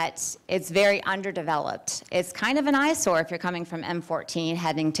that it's very underdeveloped. It's kind of an eyesore if you're coming from M14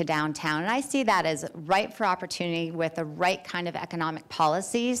 heading to downtown. And I see that as ripe for opportunity with the right kind of economic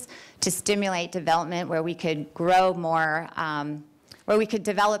policies to stimulate development where we could grow more, where we could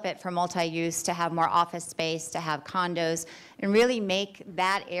develop it for multi-use, to have more office space, to have condos, and really make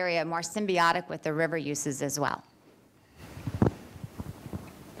that area more symbiotic with the river uses as well.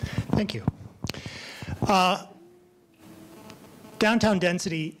 Thank you. Downtown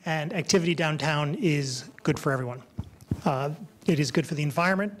density and activity downtown is good for everyone. It is good for the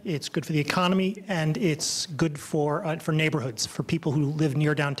environment, it's good for the economy, and it's good for neighborhoods, for people who live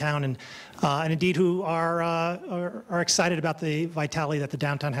near downtown and indeed who are excited about the vitality that the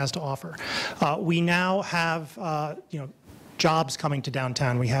downtown has to offer. We now have jobs coming to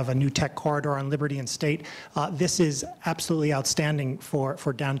downtown. We have a new tech corridor on Liberty and State. This is absolutely outstanding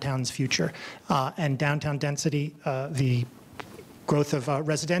for downtown's future. And downtown density, the growth of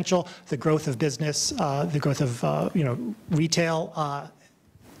residential, the growth of business, the growth of retail,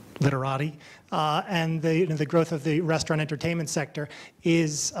 literati, and the growth of the restaurant entertainment sector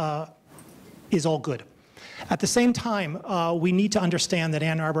is all good. At the same time, we need to understand that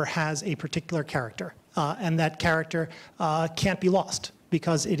Ann Arbor has a particular character, and that character can't be lost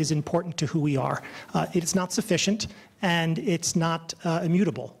because it is important to who we are. It's not sufficient, and it's not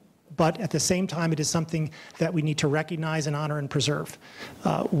immutable. But at the same time, it is something that we need to recognize and honor and preserve.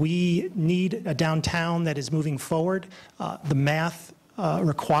 We need a downtown that is moving forward. The math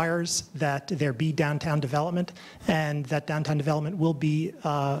requires that there be downtown development, and that downtown development will be,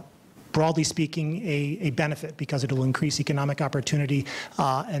 broadly speaking, a benefit because it will increase economic opportunity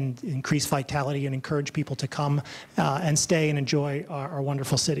and increase vitality and encourage people to come and stay and enjoy our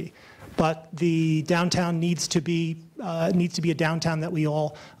wonderful city. But the downtown needs to be a downtown that we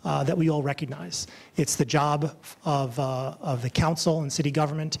all recognize. It's the job of the council and city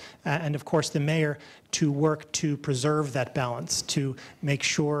government, and of course the mayor, to work to preserve that balance, to make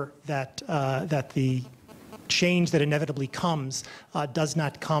sure that the change that inevitably comes does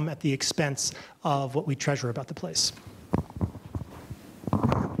not come at the expense of what we treasure about the place.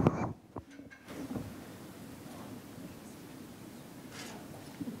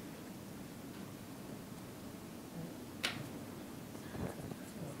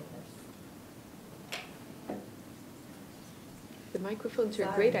 The microphones are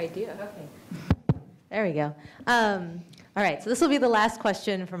a great idea. There we go. All right, so this will be the last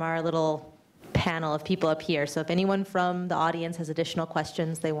question from our little panel of people up here. So if anyone from the audience has additional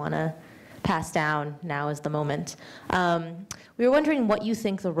questions they want to pass down, now is the moment. We were wondering what you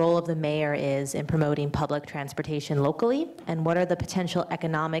think the role of the mayor is in promoting public transportation locally, and what are the potential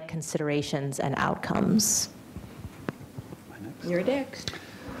economic considerations and outcomes? You're next.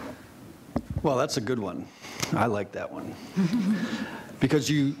 Well, that's a good one. I like that one. Because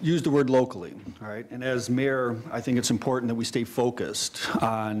you used the word locally, all right? And as mayor, I think it's important that we stay focused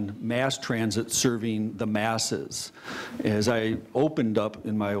on mass transit serving the masses. As I opened up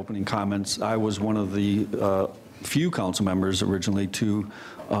in my opening comments, I was one of the few council members originally to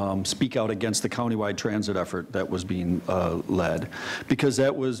speak out against the countywide transit effort that was being led, because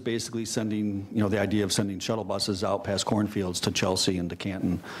that was basically sending, the idea of sending shuttle buses out past cornfields to Chelsea and to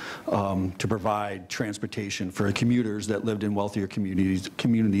Canton to provide transportation for commuters that lived in wealthier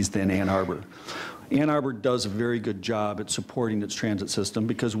communities than Ann Arbor. Ann Arbor does a very good job at supporting its transit system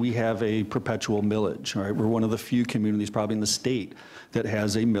because we have a perpetual millage. All right? We're one of the few communities probably in the state that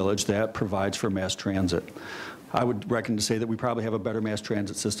has a millage that provides for mass transit. I would reckon to say that we probably have a better mass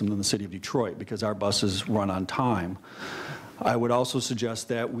transit system than the city of Detroit because our buses run on time. I would also suggest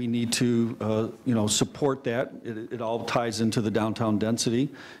that we need to, support that. It all ties into the downtown density.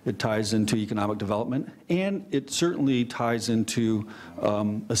 It ties into economic development, and it certainly ties into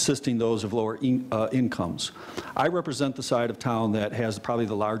assisting those of lower incomes. I represent the side of town that has probably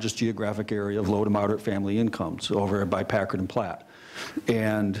the largest geographic area of low to moderate family incomes over by Packard and Platt,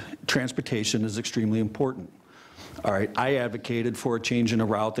 and transportation is extremely important. All right, I advocated for a change in a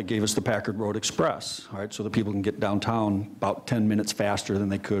route that gave us the Packard Road Express, all right, so that people can get downtown about 10 minutes faster than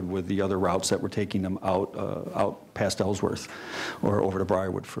they could with the other routes that were taking them out past Ellsworth or over to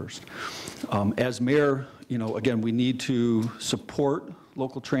Briarwood first. As mayor, again, we need to support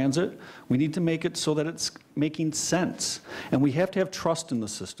local transit. We need to make it so that it's making sense. And we have to have trust in the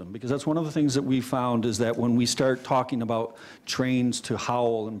system, because that's one of the things that we found is that when we start talking about trains to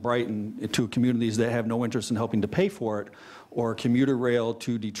Howell and Brighton, to communities that have no interest in helping to pay for it, or commuter rail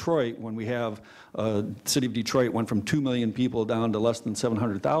to Detroit, when we have city of Detroit went from 2 million people down to less than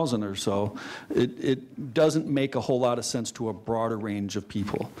 700,000 or so, it doesn't make a whole lot of sense to a broader range of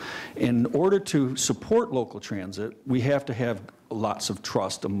people. In order to support local transit, we have to have lots of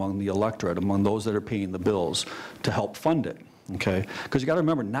trust among the electorate, among those that are paying the bills, to help fund it, okay? Because you got to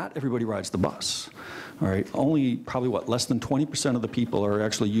remember, not everybody rides the bus, all right? Only probably, less than 20% of the people are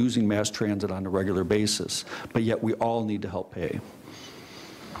actually using mass transit on a regular basis, but yet we all need to help pay.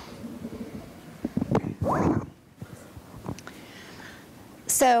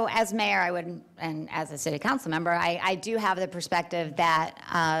 So as mayor, and as a city council member, I do have the perspective that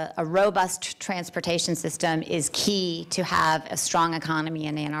a robust transportation system is key to have a strong economy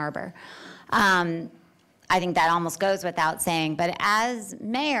in Ann Arbor. I think that almost goes without saying, but as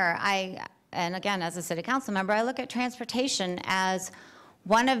mayor, and again, as a city council member, I look at transportation as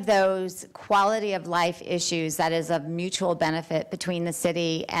one of those quality of life issues that is of mutual benefit between the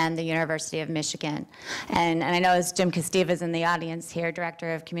city and the University of Michigan. And I know as Jim Casteva is in the audience here,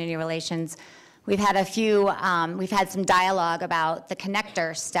 Director of Community Relations, we've had some dialogue about the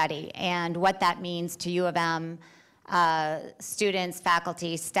connector study and what that means to U of M students,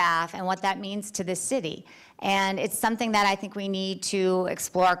 faculty, staff, and what that means to the city. And it's something that I think we need to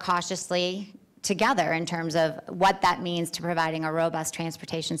explore cautiously together in terms of what that means to providing a robust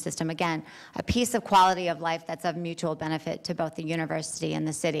transportation system. Again, a piece of quality of life that's of mutual benefit to both the university and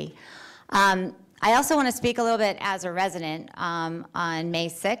the city. I also want to speak a little bit as a resident. On May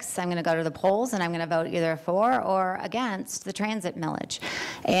 6th, I'm going to go to the polls and I'm going to vote either for or against the transit millage.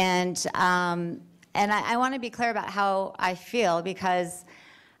 And I want to be clear about how I feel because,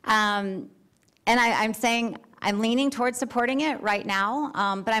 and I'm saying, I'm leaning towards supporting it right now,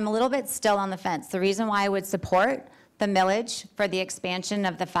 but I'm a little bit still on the fence. The reason why I would support the millage for the expansion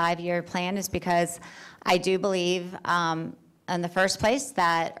of the 5-year plan is because I do believe, in the first place,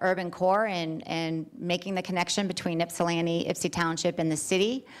 that urban core and making the connection between Ypsilanti, Ypsi Township, and the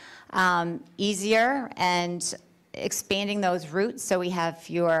city easier, and expanding those routes so we have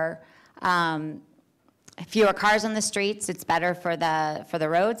fewer cars on the streets. It's better for the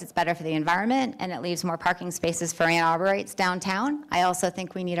roads, it's better for the environment, and it leaves more parking spaces for Ann Arborites downtown. I also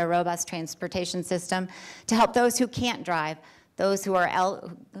think we need a robust transportation system to help those who can't drive, those who are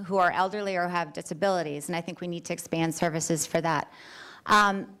elderly or have disabilities, and I think we need to expand services for that.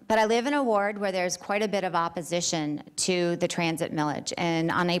 But I live in a ward where there's quite a bit of opposition to the transit millage,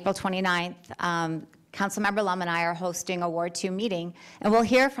 and on April 29th, Councilmember Lum and I are hosting a Ward 2 meeting, and we'll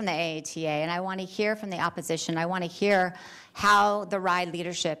hear from the AATA, and I want to hear from the opposition. I want to hear how the RIDE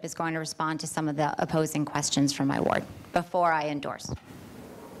leadership is going to respond to some of the opposing questions from my ward before I endorse.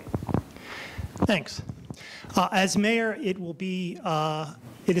 Thanks. As mayor, it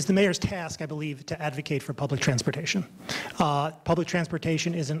is the mayor's task, I believe, to advocate for public transportation. Public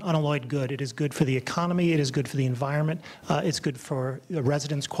transportation is an unalloyed good. It is good for the economy. It is good for the environment. It's good for the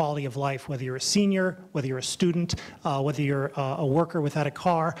residents' quality of life, whether you're a senior, whether you're a student, whether you're a worker without a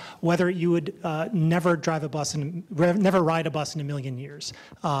car, whether you would never ride a bus in a million years.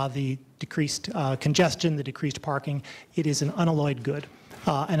 The decreased congestion, the decreased parking, it is an unalloyed good.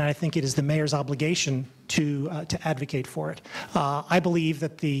 And I think it is the mayor's obligation to advocate for it. I believe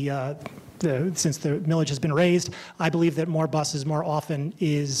that the since the millage has been raised. I believe that more buses more often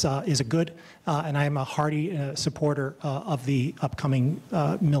is a good, and I am a hearty supporter of the upcoming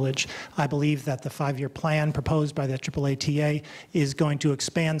millage. I believe that the 5-year plan proposed by the AAATA is going to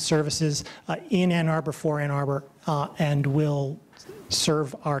expand services in Ann Arbor for Ann Arbor and will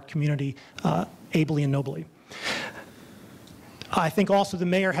serve our community ably and nobly. I think also the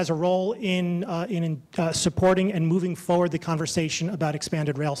mayor has a role in supporting and moving forward the conversation about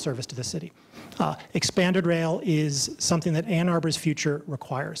expanded rail service to the city. Expanded rail is something that Ann Arbor's future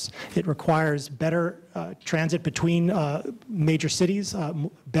requires. It requires better transit between major cities,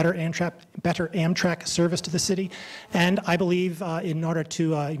 better Amtrak service to the city, and I believe in order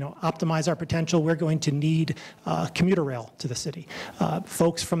to optimize our potential, we're going to need commuter rail to the city.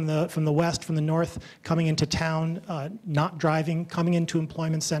 Folks from the west, from the north, coming into town, not driving, coming into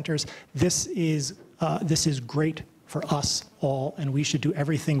employment centers. This is great for us all, and we should do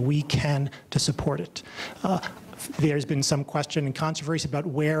everything we can to support it. There's been some question and controversy about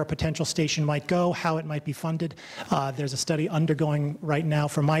where a potential station might go, how it might be funded. There's a study undergoing right now.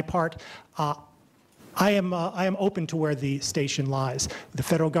 For my part, I am open to where the station lies. The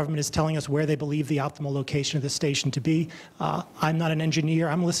federal government is telling us where they believe the optimal location of the station to be. I'm not an engineer.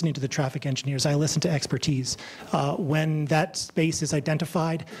 I'm listening to the traffic engineers. I listen to expertise. When that space is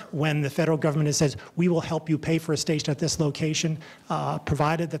identified, when the federal government says, we will help you pay for a station at this location,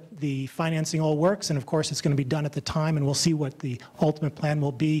 provided that the financing all works, and of course it's going to be done at the time, and we'll see what the ultimate plan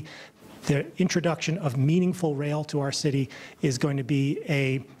will be. The introduction of meaningful rail to our city is going to be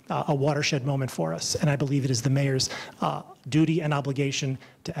a watershed moment for us, and I believe it is the mayor's duty and obligation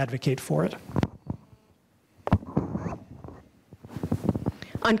to advocate for it.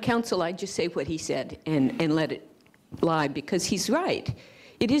 On council, I just say what he said and let it lie, because he's right.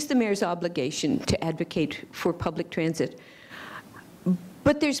 It is the mayor's obligation to advocate for public transit.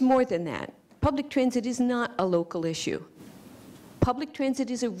 But there's more than that. Public transit is not a local issue. Public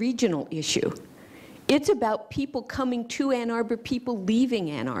transit is a regional issue. It's about people coming to Ann Arbor, people leaving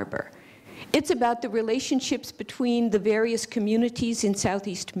Ann Arbor. It's about the relationships between the various communities in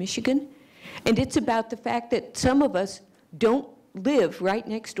Southeast Michigan. And it's about the fact that some of us don't live right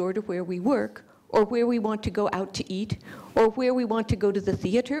next door to where we work, or where we want to go out to eat, or where we want to go to the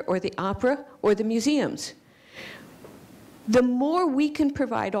theater or the opera or the museums. The more we can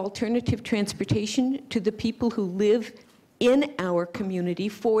provide alternative transportation to the people who live in our community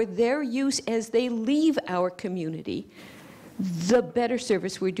for their use as they leave our community, the better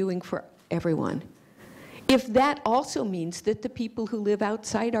service we're doing for everyone. If that also means that the people who live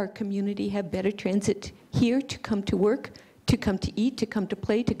outside our community have better transit here to come to work, to come to eat, to come to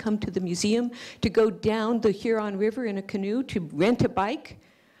play, to come to the museum, to go down the Huron River in a canoe, to rent a bike,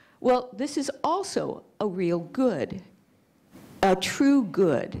 well, this is also a real good, a true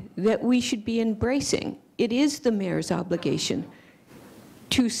good that we should be embracing. It is the mayor's obligation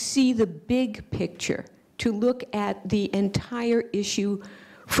to see the big picture, to look at the entire issue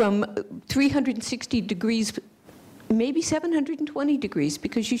from 360 degrees, maybe 720 degrees,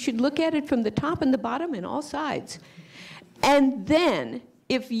 because you should look at it from the top and the bottom and all sides. And then,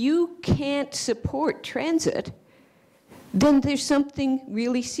 if you can't support transit, then there's something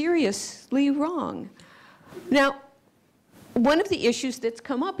really seriously wrong. Now, one of the issues that's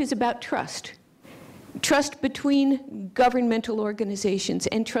come up is about trust. Trust between governmental organizations,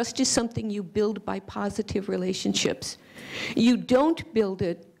 and trust is something you build by positive relationships. You don't build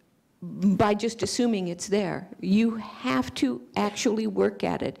it by just assuming it's there. You have to actually work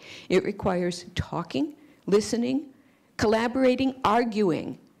at it. It requires talking, listening, collaborating,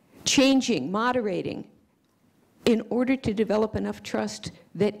 arguing, changing, moderating, in order to develop enough trust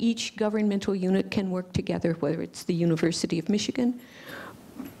that each governmental unit can work together, whether it's the University of Michigan,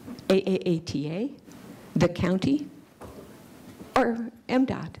 AAATA, the county, or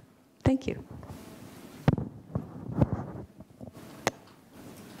MDOT. Thank you.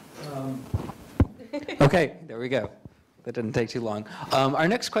 Okay, there we go. That didn't take too long. Our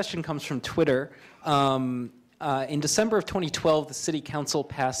next question comes from Twitter. In December of 2012, the City Council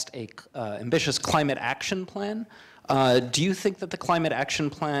passed an ambitious climate action plan. Do you think that the climate action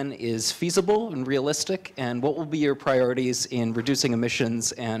plan is feasible and realistic? And what will be your priorities in reducing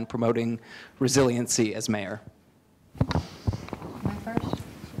emissions and promoting resiliency as mayor? Am I first?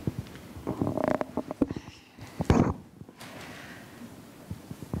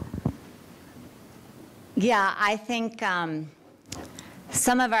 Yeah, I think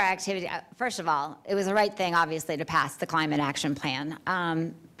some of our activity, first of all, it was the right thing, obviously, to pass the climate action plan.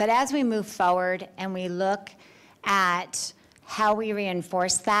 But as we move forward and we look at how we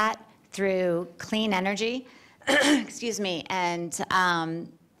reinforce that through clean energy, excuse me, and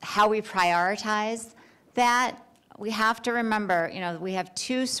how we prioritize that, we have to remember, you know, we have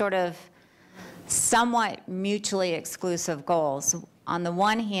two sort of somewhat mutually exclusive goals. On the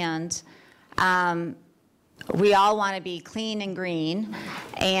one hand, we all want to be clean and green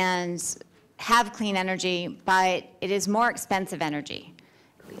and have clean energy, but it is more expensive energy.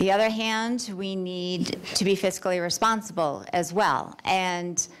 The other hand, we need to be fiscally responsible as well.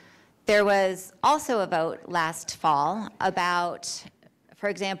 And there was also a vote last fall about, for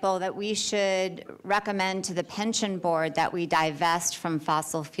example, that we should recommend to the pension board that we divest from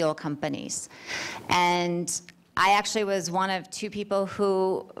fossil fuel companies. And I actually was one of two people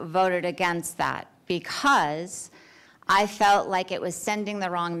who voted against that because I felt like it was sending the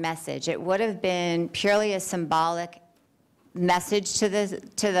wrong message. It would have been purely a symbolic message to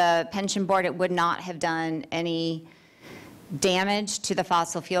the pension board. It would not have done any damage to the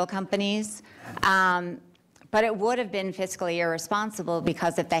fossil fuel companies. But it would have been fiscally irresponsible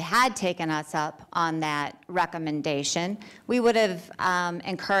because if they had taken us up on that recommendation, we would have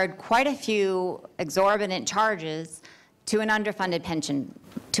incurred quite a few exorbitant charges to an underfunded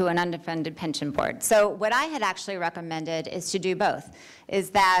pension board. So what I had actually recommended is to do both, is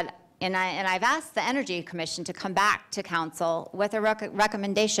that, and I've asked the Energy Commission to come back to council with a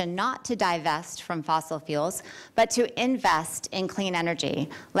recommendation not to divest from fossil fuels, but to invest in clean energy,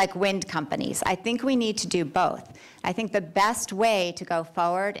 like wind companies. I think we need to do both. I think the best way to go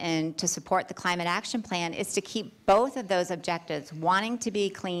forward and to support the Climate Action Plan is to keep both of those objectives, wanting to be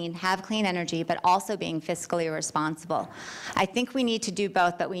clean, have clean energy, but also being fiscally responsible. I think we need to do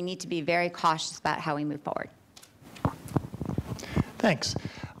both, but we need to be very cautious about how we move forward. Thanks.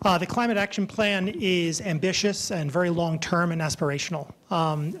 The Climate Action Plan is ambitious and very long-term and aspirational,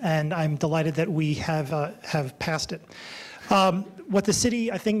 and I'm delighted that we have passed it. What the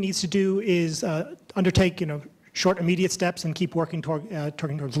city, I think, needs to do is undertake, short, immediate steps and keep working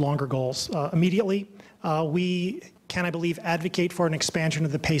towards longer goals. Immediately, we can, I believe, advocate for an expansion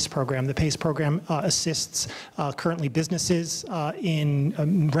of the PACE program. The PACE program assists currently businesses in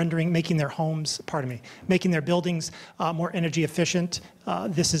making their homes, making their buildings more energy efficient.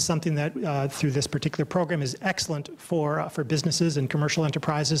 This is something that through this particular program is excellent for businesses and commercial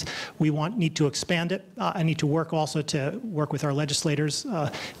enterprises. We need to expand it. I need to work also to work with our legislators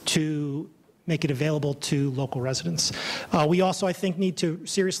to make it available to local residents. We also, I think, need to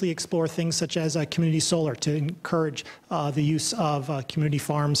seriously explore things such as community solar to encourage the use of community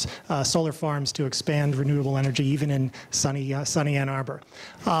farms, solar farms to expand renewable energy even in sunny Ann Arbor.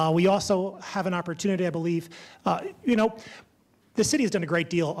 We also have an opportunity, I believe, the city has done a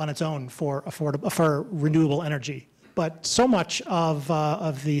great deal on its own for renewable energy. But so much of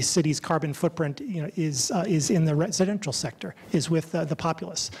the city's carbon footprint, is in the residential sector, is with the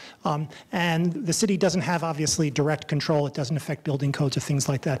populace, and the city doesn't have obviously direct control. It doesn't affect building codes or things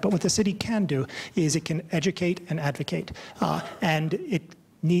like that. But what the city can do is it can educate and advocate, and it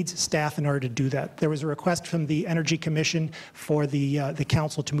needs staff in order to do that. There was a request from the Energy Commission for the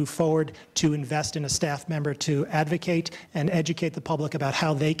council to move forward to invest in a staff member to advocate and educate the public about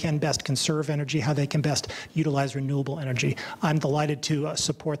how they can best conserve energy, how they can best utilize renewable energy. I'm delighted to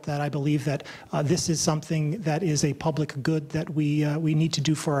support that. I believe that this is something that is a public good that we need to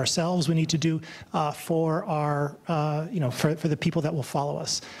do for ourselves. We need to do for our, for the people that will follow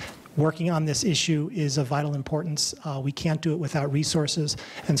us. Working on this issue is of vital importance. We can't do it without resources,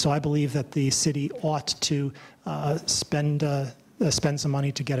 and so I believe that the city ought to spend some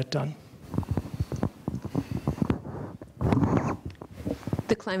money to get it done.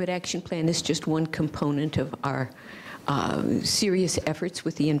 The Climate Action Plan is just one component of our serious efforts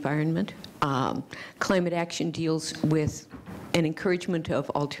with the environment. Climate action deals with an encouragement of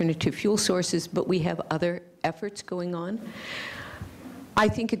alternative fuel sources, but we have other efforts going on. I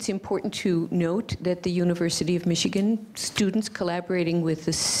think it's important to note that the University of Michigan students collaborating with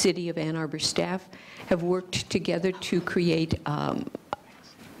the City of Ann Arbor staff have worked together to create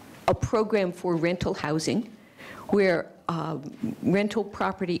a program for rental housing where rental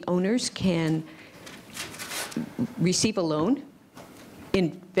property owners can receive a loan,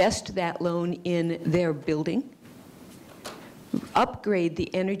 invest that loan in their building, upgrade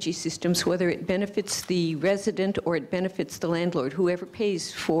the energy systems, whether it benefits the resident or it benefits the landlord. Whoever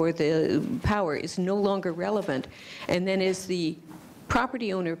pays for the power is no longer relevant. And then as the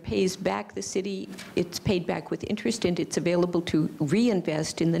property owner pays back the city, it's paid back with interest and it's available to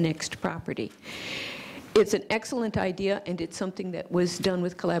reinvest in the next property. It's an excellent idea, and it's something that was done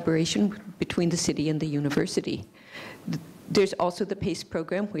with collaboration between the city and the university. There's also the PACE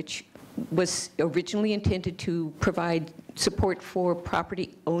program, which was originally intended to provide support for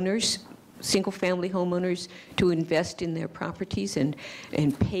property owners single-family homeowners to invest in their properties and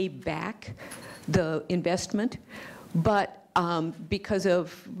pay back the investment. But because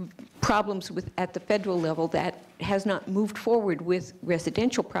of problems at the federal level, that has not moved forward with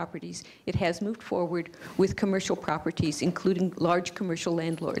residential properties. It has moved forward with commercial properties, including large commercial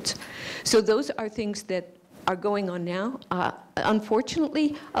landlords. So those are things that are going on now.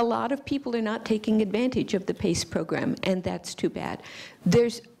 Unfortunately, a lot of people are not taking advantage of the PACE program, and that's too bad.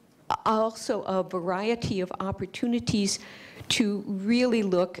 There's also a variety of opportunities to really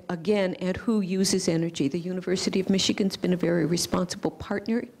look, again, at who uses energy. The University of Michigan's been a very responsible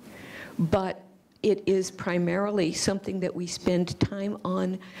partner, but it is primarily something that we spend time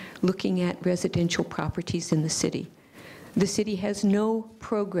on looking at residential properties in the city. The city has no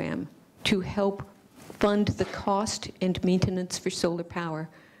program to help fund the cost and maintenance for solar power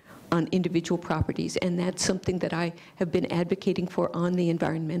on individual properties, and that's something that I have been advocating for on the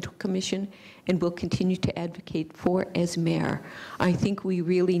Environmental Commission and will continue to advocate for as mayor. I think we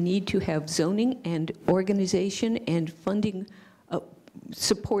really need to have zoning and organization and funding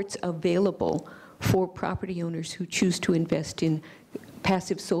supports available for property owners who choose to invest in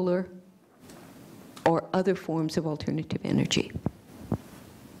passive solar or other forms of alternative energy.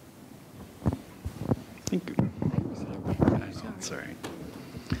 Thank you. Sorry.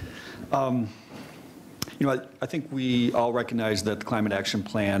 You know, I think we all recognize that the Climate Action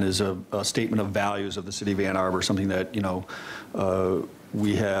Plan is a statement of values of the city of Ann Arbor, something that, you know,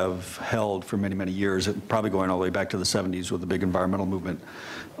 we have held for many, many years, probably going all the way back to the 70s with the big environmental movement.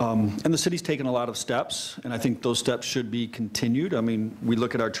 And the city's taken a lot of steps, and I think those steps should be continued. I mean, we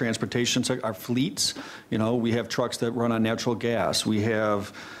look at our transportation, our fleets, you know, we have trucks that run on natural gas. We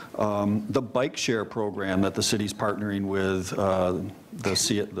have the bike share program that the city's partnering with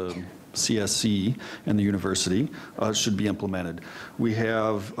the CSC and the university should be implemented. We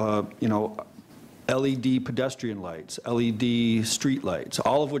have, you know, LED pedestrian lights, LED street lights,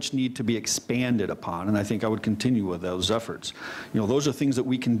 all of which need to be expanded upon, and I think I would continue with those efforts. You know, those are things that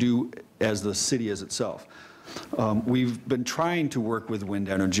we can do as the city as itself. We've been trying to work with wind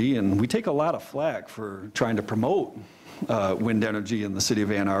energy, and we take a lot of flack for trying to promote wind energy in the city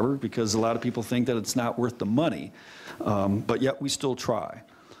of Ann Arbor because a lot of people think that it's not worth the money, but yet we still try.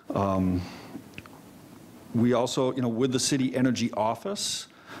 We also, you know, with the city energy office,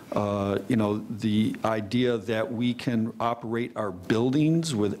 you know, the idea that we can operate our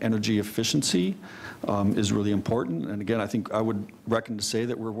buildings with energy efficiency is really important. And again, I think I would reckon to say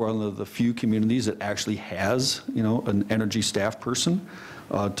that we're one of the few communities that actually has, you know, an energy staff person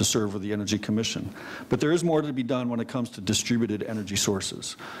to serve with the Energy Commission. But there is more to be done when it comes to distributed energy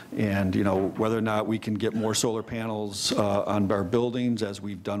sources. And, you know, whether or not we can get more solar panels on our buildings, as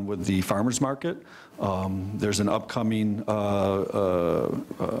we've done with the farmers market. There's an upcoming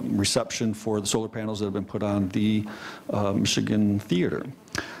reception for the solar panels that have been put on the Michigan Theater.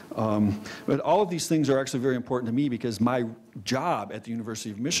 But all of these things are actually very important to me because my job at the University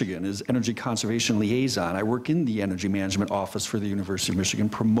of Michigan is energy conservation liaison. I work in the energy management office for the University of Michigan,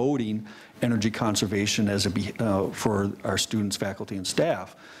 promoting energy conservation as for our students, faculty, and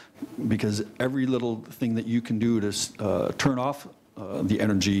staff, because every little thing that you can do to turn off the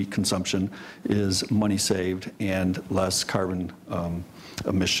energy consumption is money saved and less carbon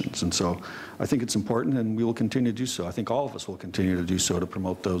emissions. And so I think it's important, and we will continue to do so. I think all of us will continue to do so to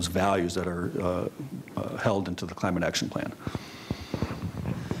promote those values that are held into the Climate Action Plan.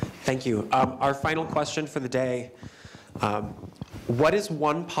 Thank you. Our final question for the day. What is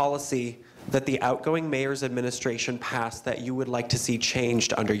one policy that the outgoing mayor's administration passed that you would like to see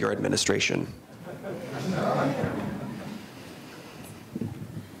changed under your administration?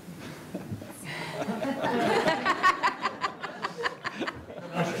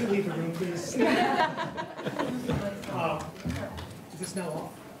 Leave the room, please. Is this now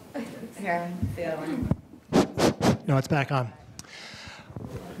off? Here, the other one. No, it's back on.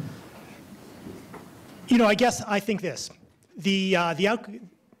 You know, I think this.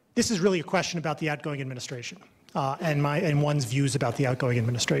 This is really a question about the outgoing administration and one's views about the outgoing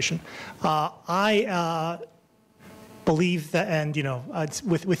administration. I believe that, and you know,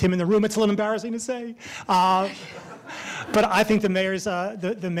 with him in the room, it's a little embarrassing to say. But I think the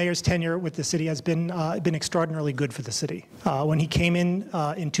mayor's tenure with the city has been extraordinarily good for the city. When he came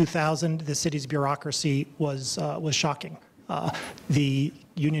in 2000, the city's bureaucracy was shocking. The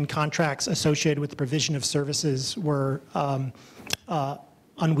union contracts associated with the provision of services were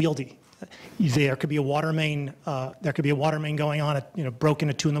unwieldy. there could be a water main. There could be a water main going on at, broken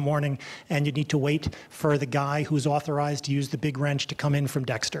at 2 in the morning, and you need to wait for the guy who's authorized to use the big wrench to come in from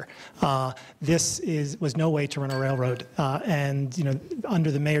Dexter. This was no way to run a railroad, and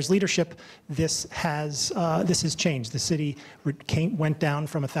under the mayor's leadership, this has changed. The city went down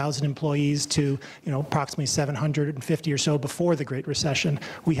from 1,000 employees to approximately 750 or so before the Great Recession.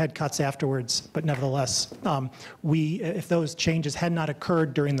 We had cuts afterwards, but nevertheless, if those changes had not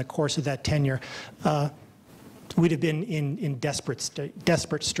occurred during the course of that tenure, we'd have been in desperate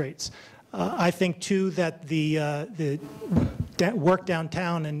straits. I think too that the work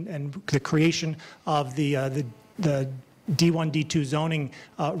downtown and the creation of the D1, D2 zoning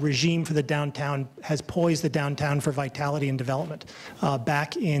regime for the downtown has poised the downtown for vitality and development.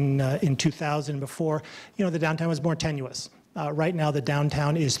 Back in 2000 before, the downtown was more tenuous. Right now, the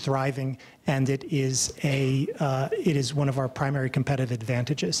downtown is thriving, and it is one of our primary competitive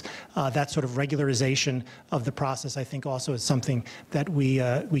advantages. That sort of regularization of the process, I think, also is something that we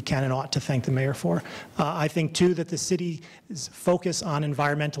can and ought to thank the mayor for. I think, too, that the city's focus on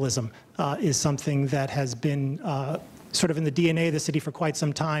environmentalism is something that has been sort of in the DNA of the city for quite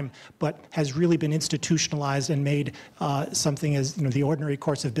some time, but has really been institutionalized and made something as the ordinary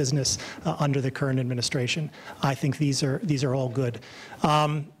course of business under the current administration. I think these are all good.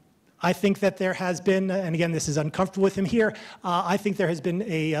 I think that there has been, and again, this is uncomfortable with him here, I think there has been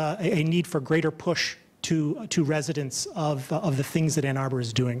a need for greater push to residents of the things that Ann Arbor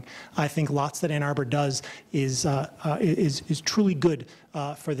is doing. I think lots that Ann Arbor does is truly good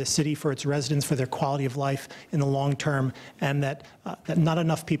for the city, for its residents, for their quality of life in the long term, and that not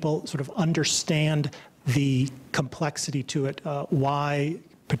enough people sort of understand the complexity to it, why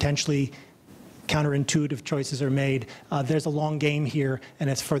potentially counterintuitive choices are made. There's a long game here, and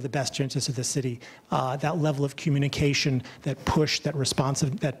it's for the best interests of the city. That level of communication, that push,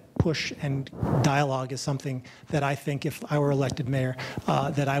 that push and dialogue is something that I think, if I were elected mayor,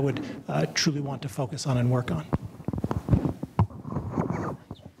 that I would truly want to focus on and work on.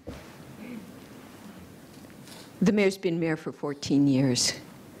 The mayor's been mayor for 14 years.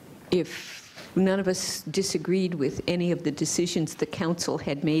 If none of us disagreed with any of the decisions the council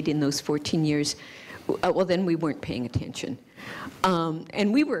had made in those 14 years, well, then we weren't paying attention.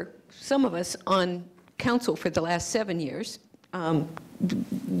 And we were, some of us, on council for the last 7 years.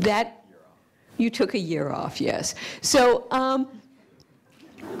 You took a year off, yes. So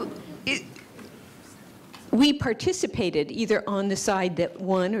we participated either on the side that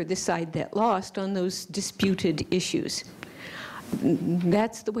won or the side that lost on those disputed issues.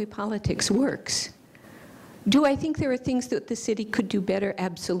 That's the way politics works. Do I think there are things that the city could do better?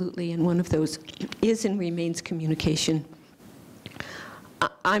 Absolutely, and one of those is and remains communication.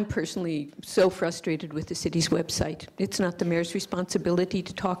 I'm personally so frustrated with the city's website. It's not the mayor's responsibility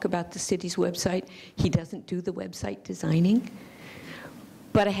to talk about the city's website. He doesn't do the website designing.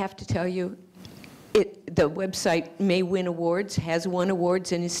 But I have to tell you, the website may win awards, has won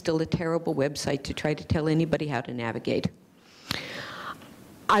awards, and is still a terrible website to try to tell anybody how to navigate.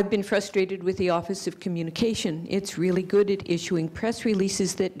 I've been frustrated with the Office of Communication. It's really good at issuing press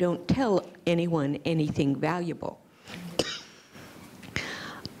releases that don't tell anyone anything valuable.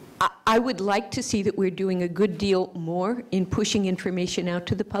 I would like to see that we're doing a good deal more in pushing information out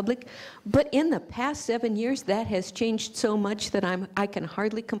to the public, but in the past 7 years, that has changed so much that I can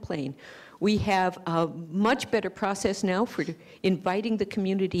hardly complain. We have a much better process now for inviting the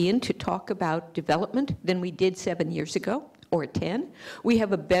community in to talk about development than we did 7 years ago. Or 10. We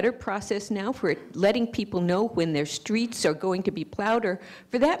have a better process now for letting people know when their streets are going to be plowed, or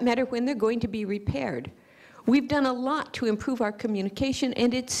for that matter, when they're going to be repaired. We've done a lot to improve our communication,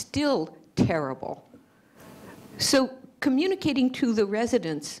 and it's still terrible. So communicating to the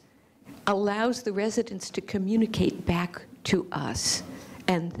residents allows the residents to communicate back to us.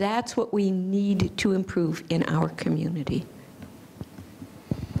 And that's what we need to improve in our community.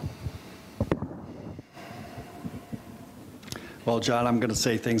 Well, John, I'm going to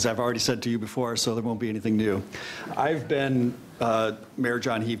say things I've already said to you before, so there won't be anything new. I've been, Mayor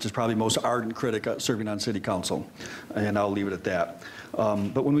John Hieftje is probably the most ardent critic serving on city council, and I'll leave it at that.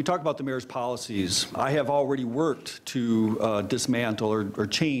 But when we talk about the mayor's policies, I have already worked to dismantle or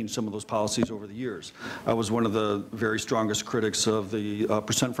change some of those policies over the years. I was one of the very strongest critics of the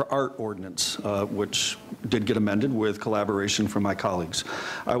percent for art ordinance, which did get amended with collaboration from my colleagues.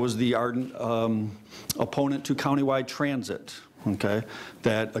 I was the ardent opponent to countywide transit, okay,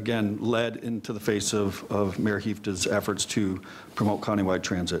 that, again, led into the face of Mayor Hieftje's efforts to promote countywide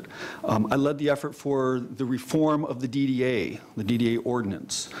transit. I led the effort for the reform of the DDA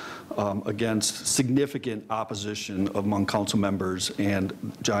ordinance, against significant opposition among council members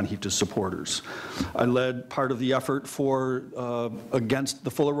and John Hieftje's supporters. I led part of the effort for against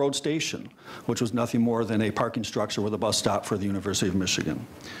the Fuller Road Station, which was nothing more than a parking structure with a bus stop for the University of Michigan.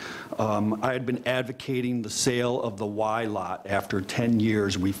 I had been advocating the sale of the Y lot. After 10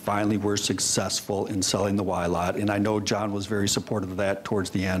 years, we finally were successful in selling the Y lot, and I know John was very supportive of that towards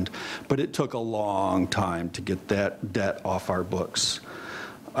the end, but it took a long time to get that debt off our books.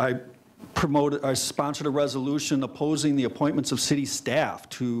 I sponsored a resolution opposing the appointments of city staff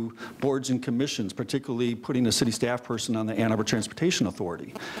to boards and commissions, particularly putting a city staff person on the Ann Arbor Transportation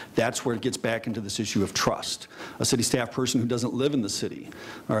Authority. That's where it gets back into this issue of trust. A city staff person who doesn't live in the city,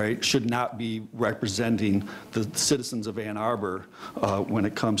 all right, should not be representing the citizens of Ann Arbor when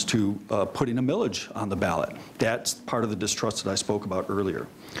it comes to putting a millage on the ballot. That's part of the distrust that I spoke about earlier.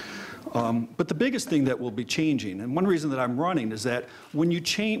 But the biggest thing that will be changing, and one reason that I'm running, is that when you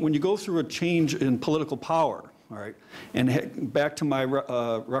go through a change in political power, all right, and back to my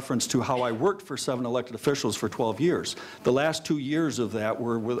reference to how I worked for 7 elected officials for 12 years, the last 2 years of that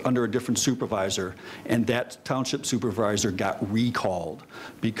were under a different supervisor, and that township supervisor got recalled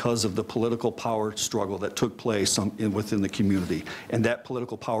because of the political power struggle that took place within the community. And that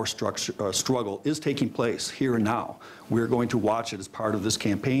political power struggle is taking place here and now. We're going to watch it as part of this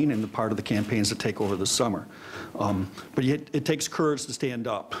campaign and part of the campaigns that take over this summer. But it takes courage to stand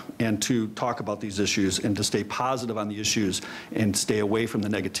up and to talk about these issues and to stay positive on the issues and stay away from the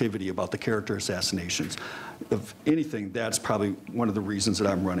negativity about the character assassinations. If anything, that's probably one of the reasons that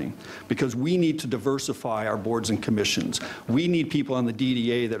I'm running, because we need to diversify our boards and commissions. We need people on the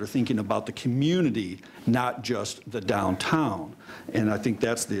DDA that are thinking about the community, not just the downtown. And I think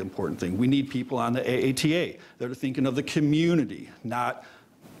that's the important thing. We need people on the AATA that are thinking of the community, not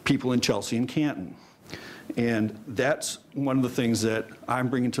people in Chelsea and Canton. And that's one of the things that I'm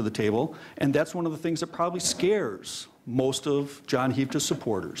bringing to the table, and that's one of the things that probably scares most of John Hieftje's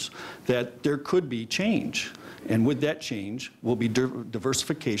supporters, that there could be change. And with that change will be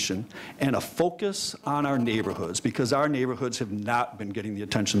diversification and a focus on our neighborhoods, because our neighborhoods have not been getting the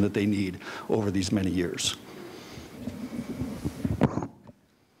attention that they need over these many years.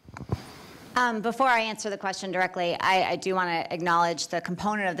 Before I answer the question directly, I do want to acknowledge the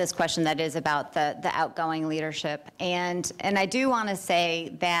component of this question that is about the outgoing leadership. And I do want to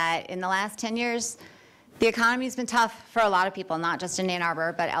say that in the last 10 years, the economy's been tough for a lot of people, not just in Ann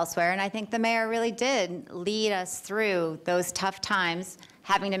Arbor, but elsewhere. And I think the mayor really did lead us through those tough times,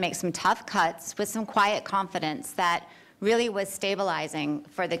 having to make some tough cuts with some quiet confidence that really was stabilizing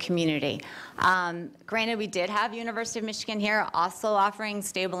for the community. Granted, we did have University of Michigan here also offering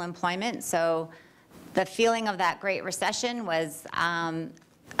stable employment, so the feeling of that Great Recession was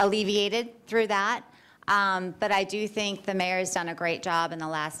alleviated through that. But I do think the mayor's done a great job in the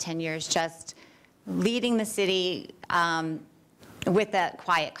last 10 years just leading the city with that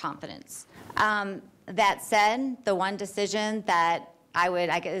quiet confidence. That said, the one decision that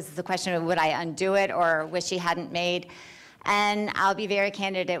I guess the question of would I undo it or wish he hadn't made, and I'll be very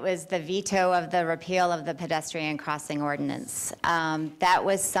candid, it was the veto of the repeal of the pedestrian crossing ordinance. That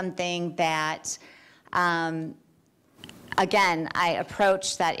was something that, again, I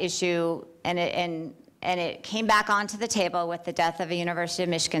approached that issue, and it came back onto the table with the death of a University of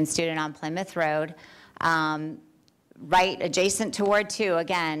Michigan student on Plymouth Road, right adjacent to Ward 2.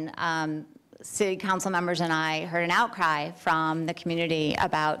 Again, city council members and I heard an outcry from the community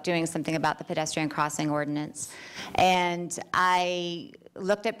about doing something about the pedestrian crossing ordinance. And I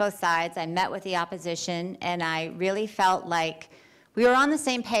looked at both sides, I met with the opposition, and I really felt like we were on the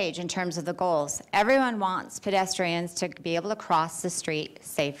same page in terms of the goals. Everyone wants pedestrians to be able to cross the street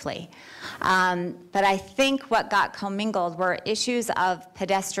safely. But I think what got commingled were issues of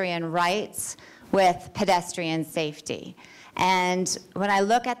pedestrian rights with pedestrian safety. And when I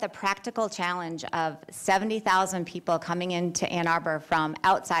look at the practical challenge of 70,000 people coming into Ann Arbor from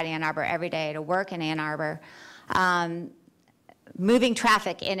outside Ann Arbor every day to work in Ann Arbor, moving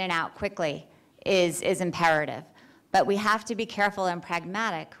traffic in and out quickly is imperative. But we have to be careful and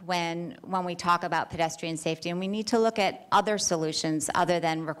pragmatic when we talk about pedestrian safety, and we need to look at other solutions other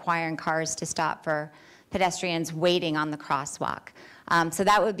than requiring cars to stop for pedestrians waiting on the crosswalk. So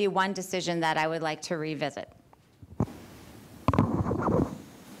that would be one decision that I would like to revisit.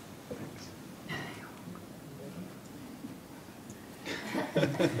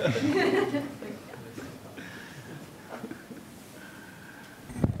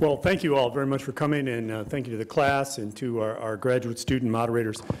 Well, thank you all very much for coming, and thank you to the class and to our graduate student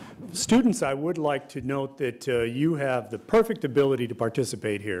moderators. Students, I would like to note that you have the perfect ability to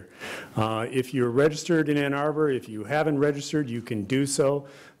participate here. If you're registered in Ann Arbor, if you haven't registered, you can do so.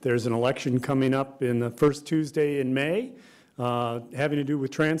 There's an election coming up in the first Tuesday in May, having to do with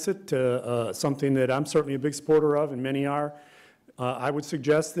transit, something that I'm certainly a big supporter of, and many are. I would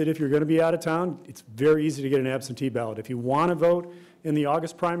suggest that if you're going to be out of town, it's very easy to get an absentee ballot. If you want to vote in the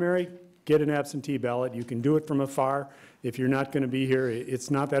August primary, get an absentee ballot. You can do it from afar. If you're not going to be here,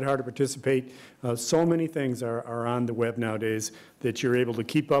 it's not that hard to participate. So many things are on the web nowadays that you're able to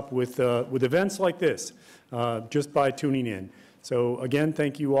keep up with events like this just by tuning in. So again,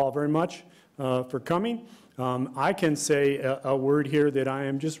 thank you all very much for coming. I can say a word here that I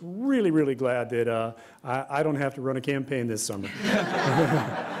am just really, really glad that I don't have to run a campaign this summer.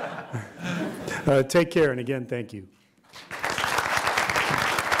 Take care, and again, thank you.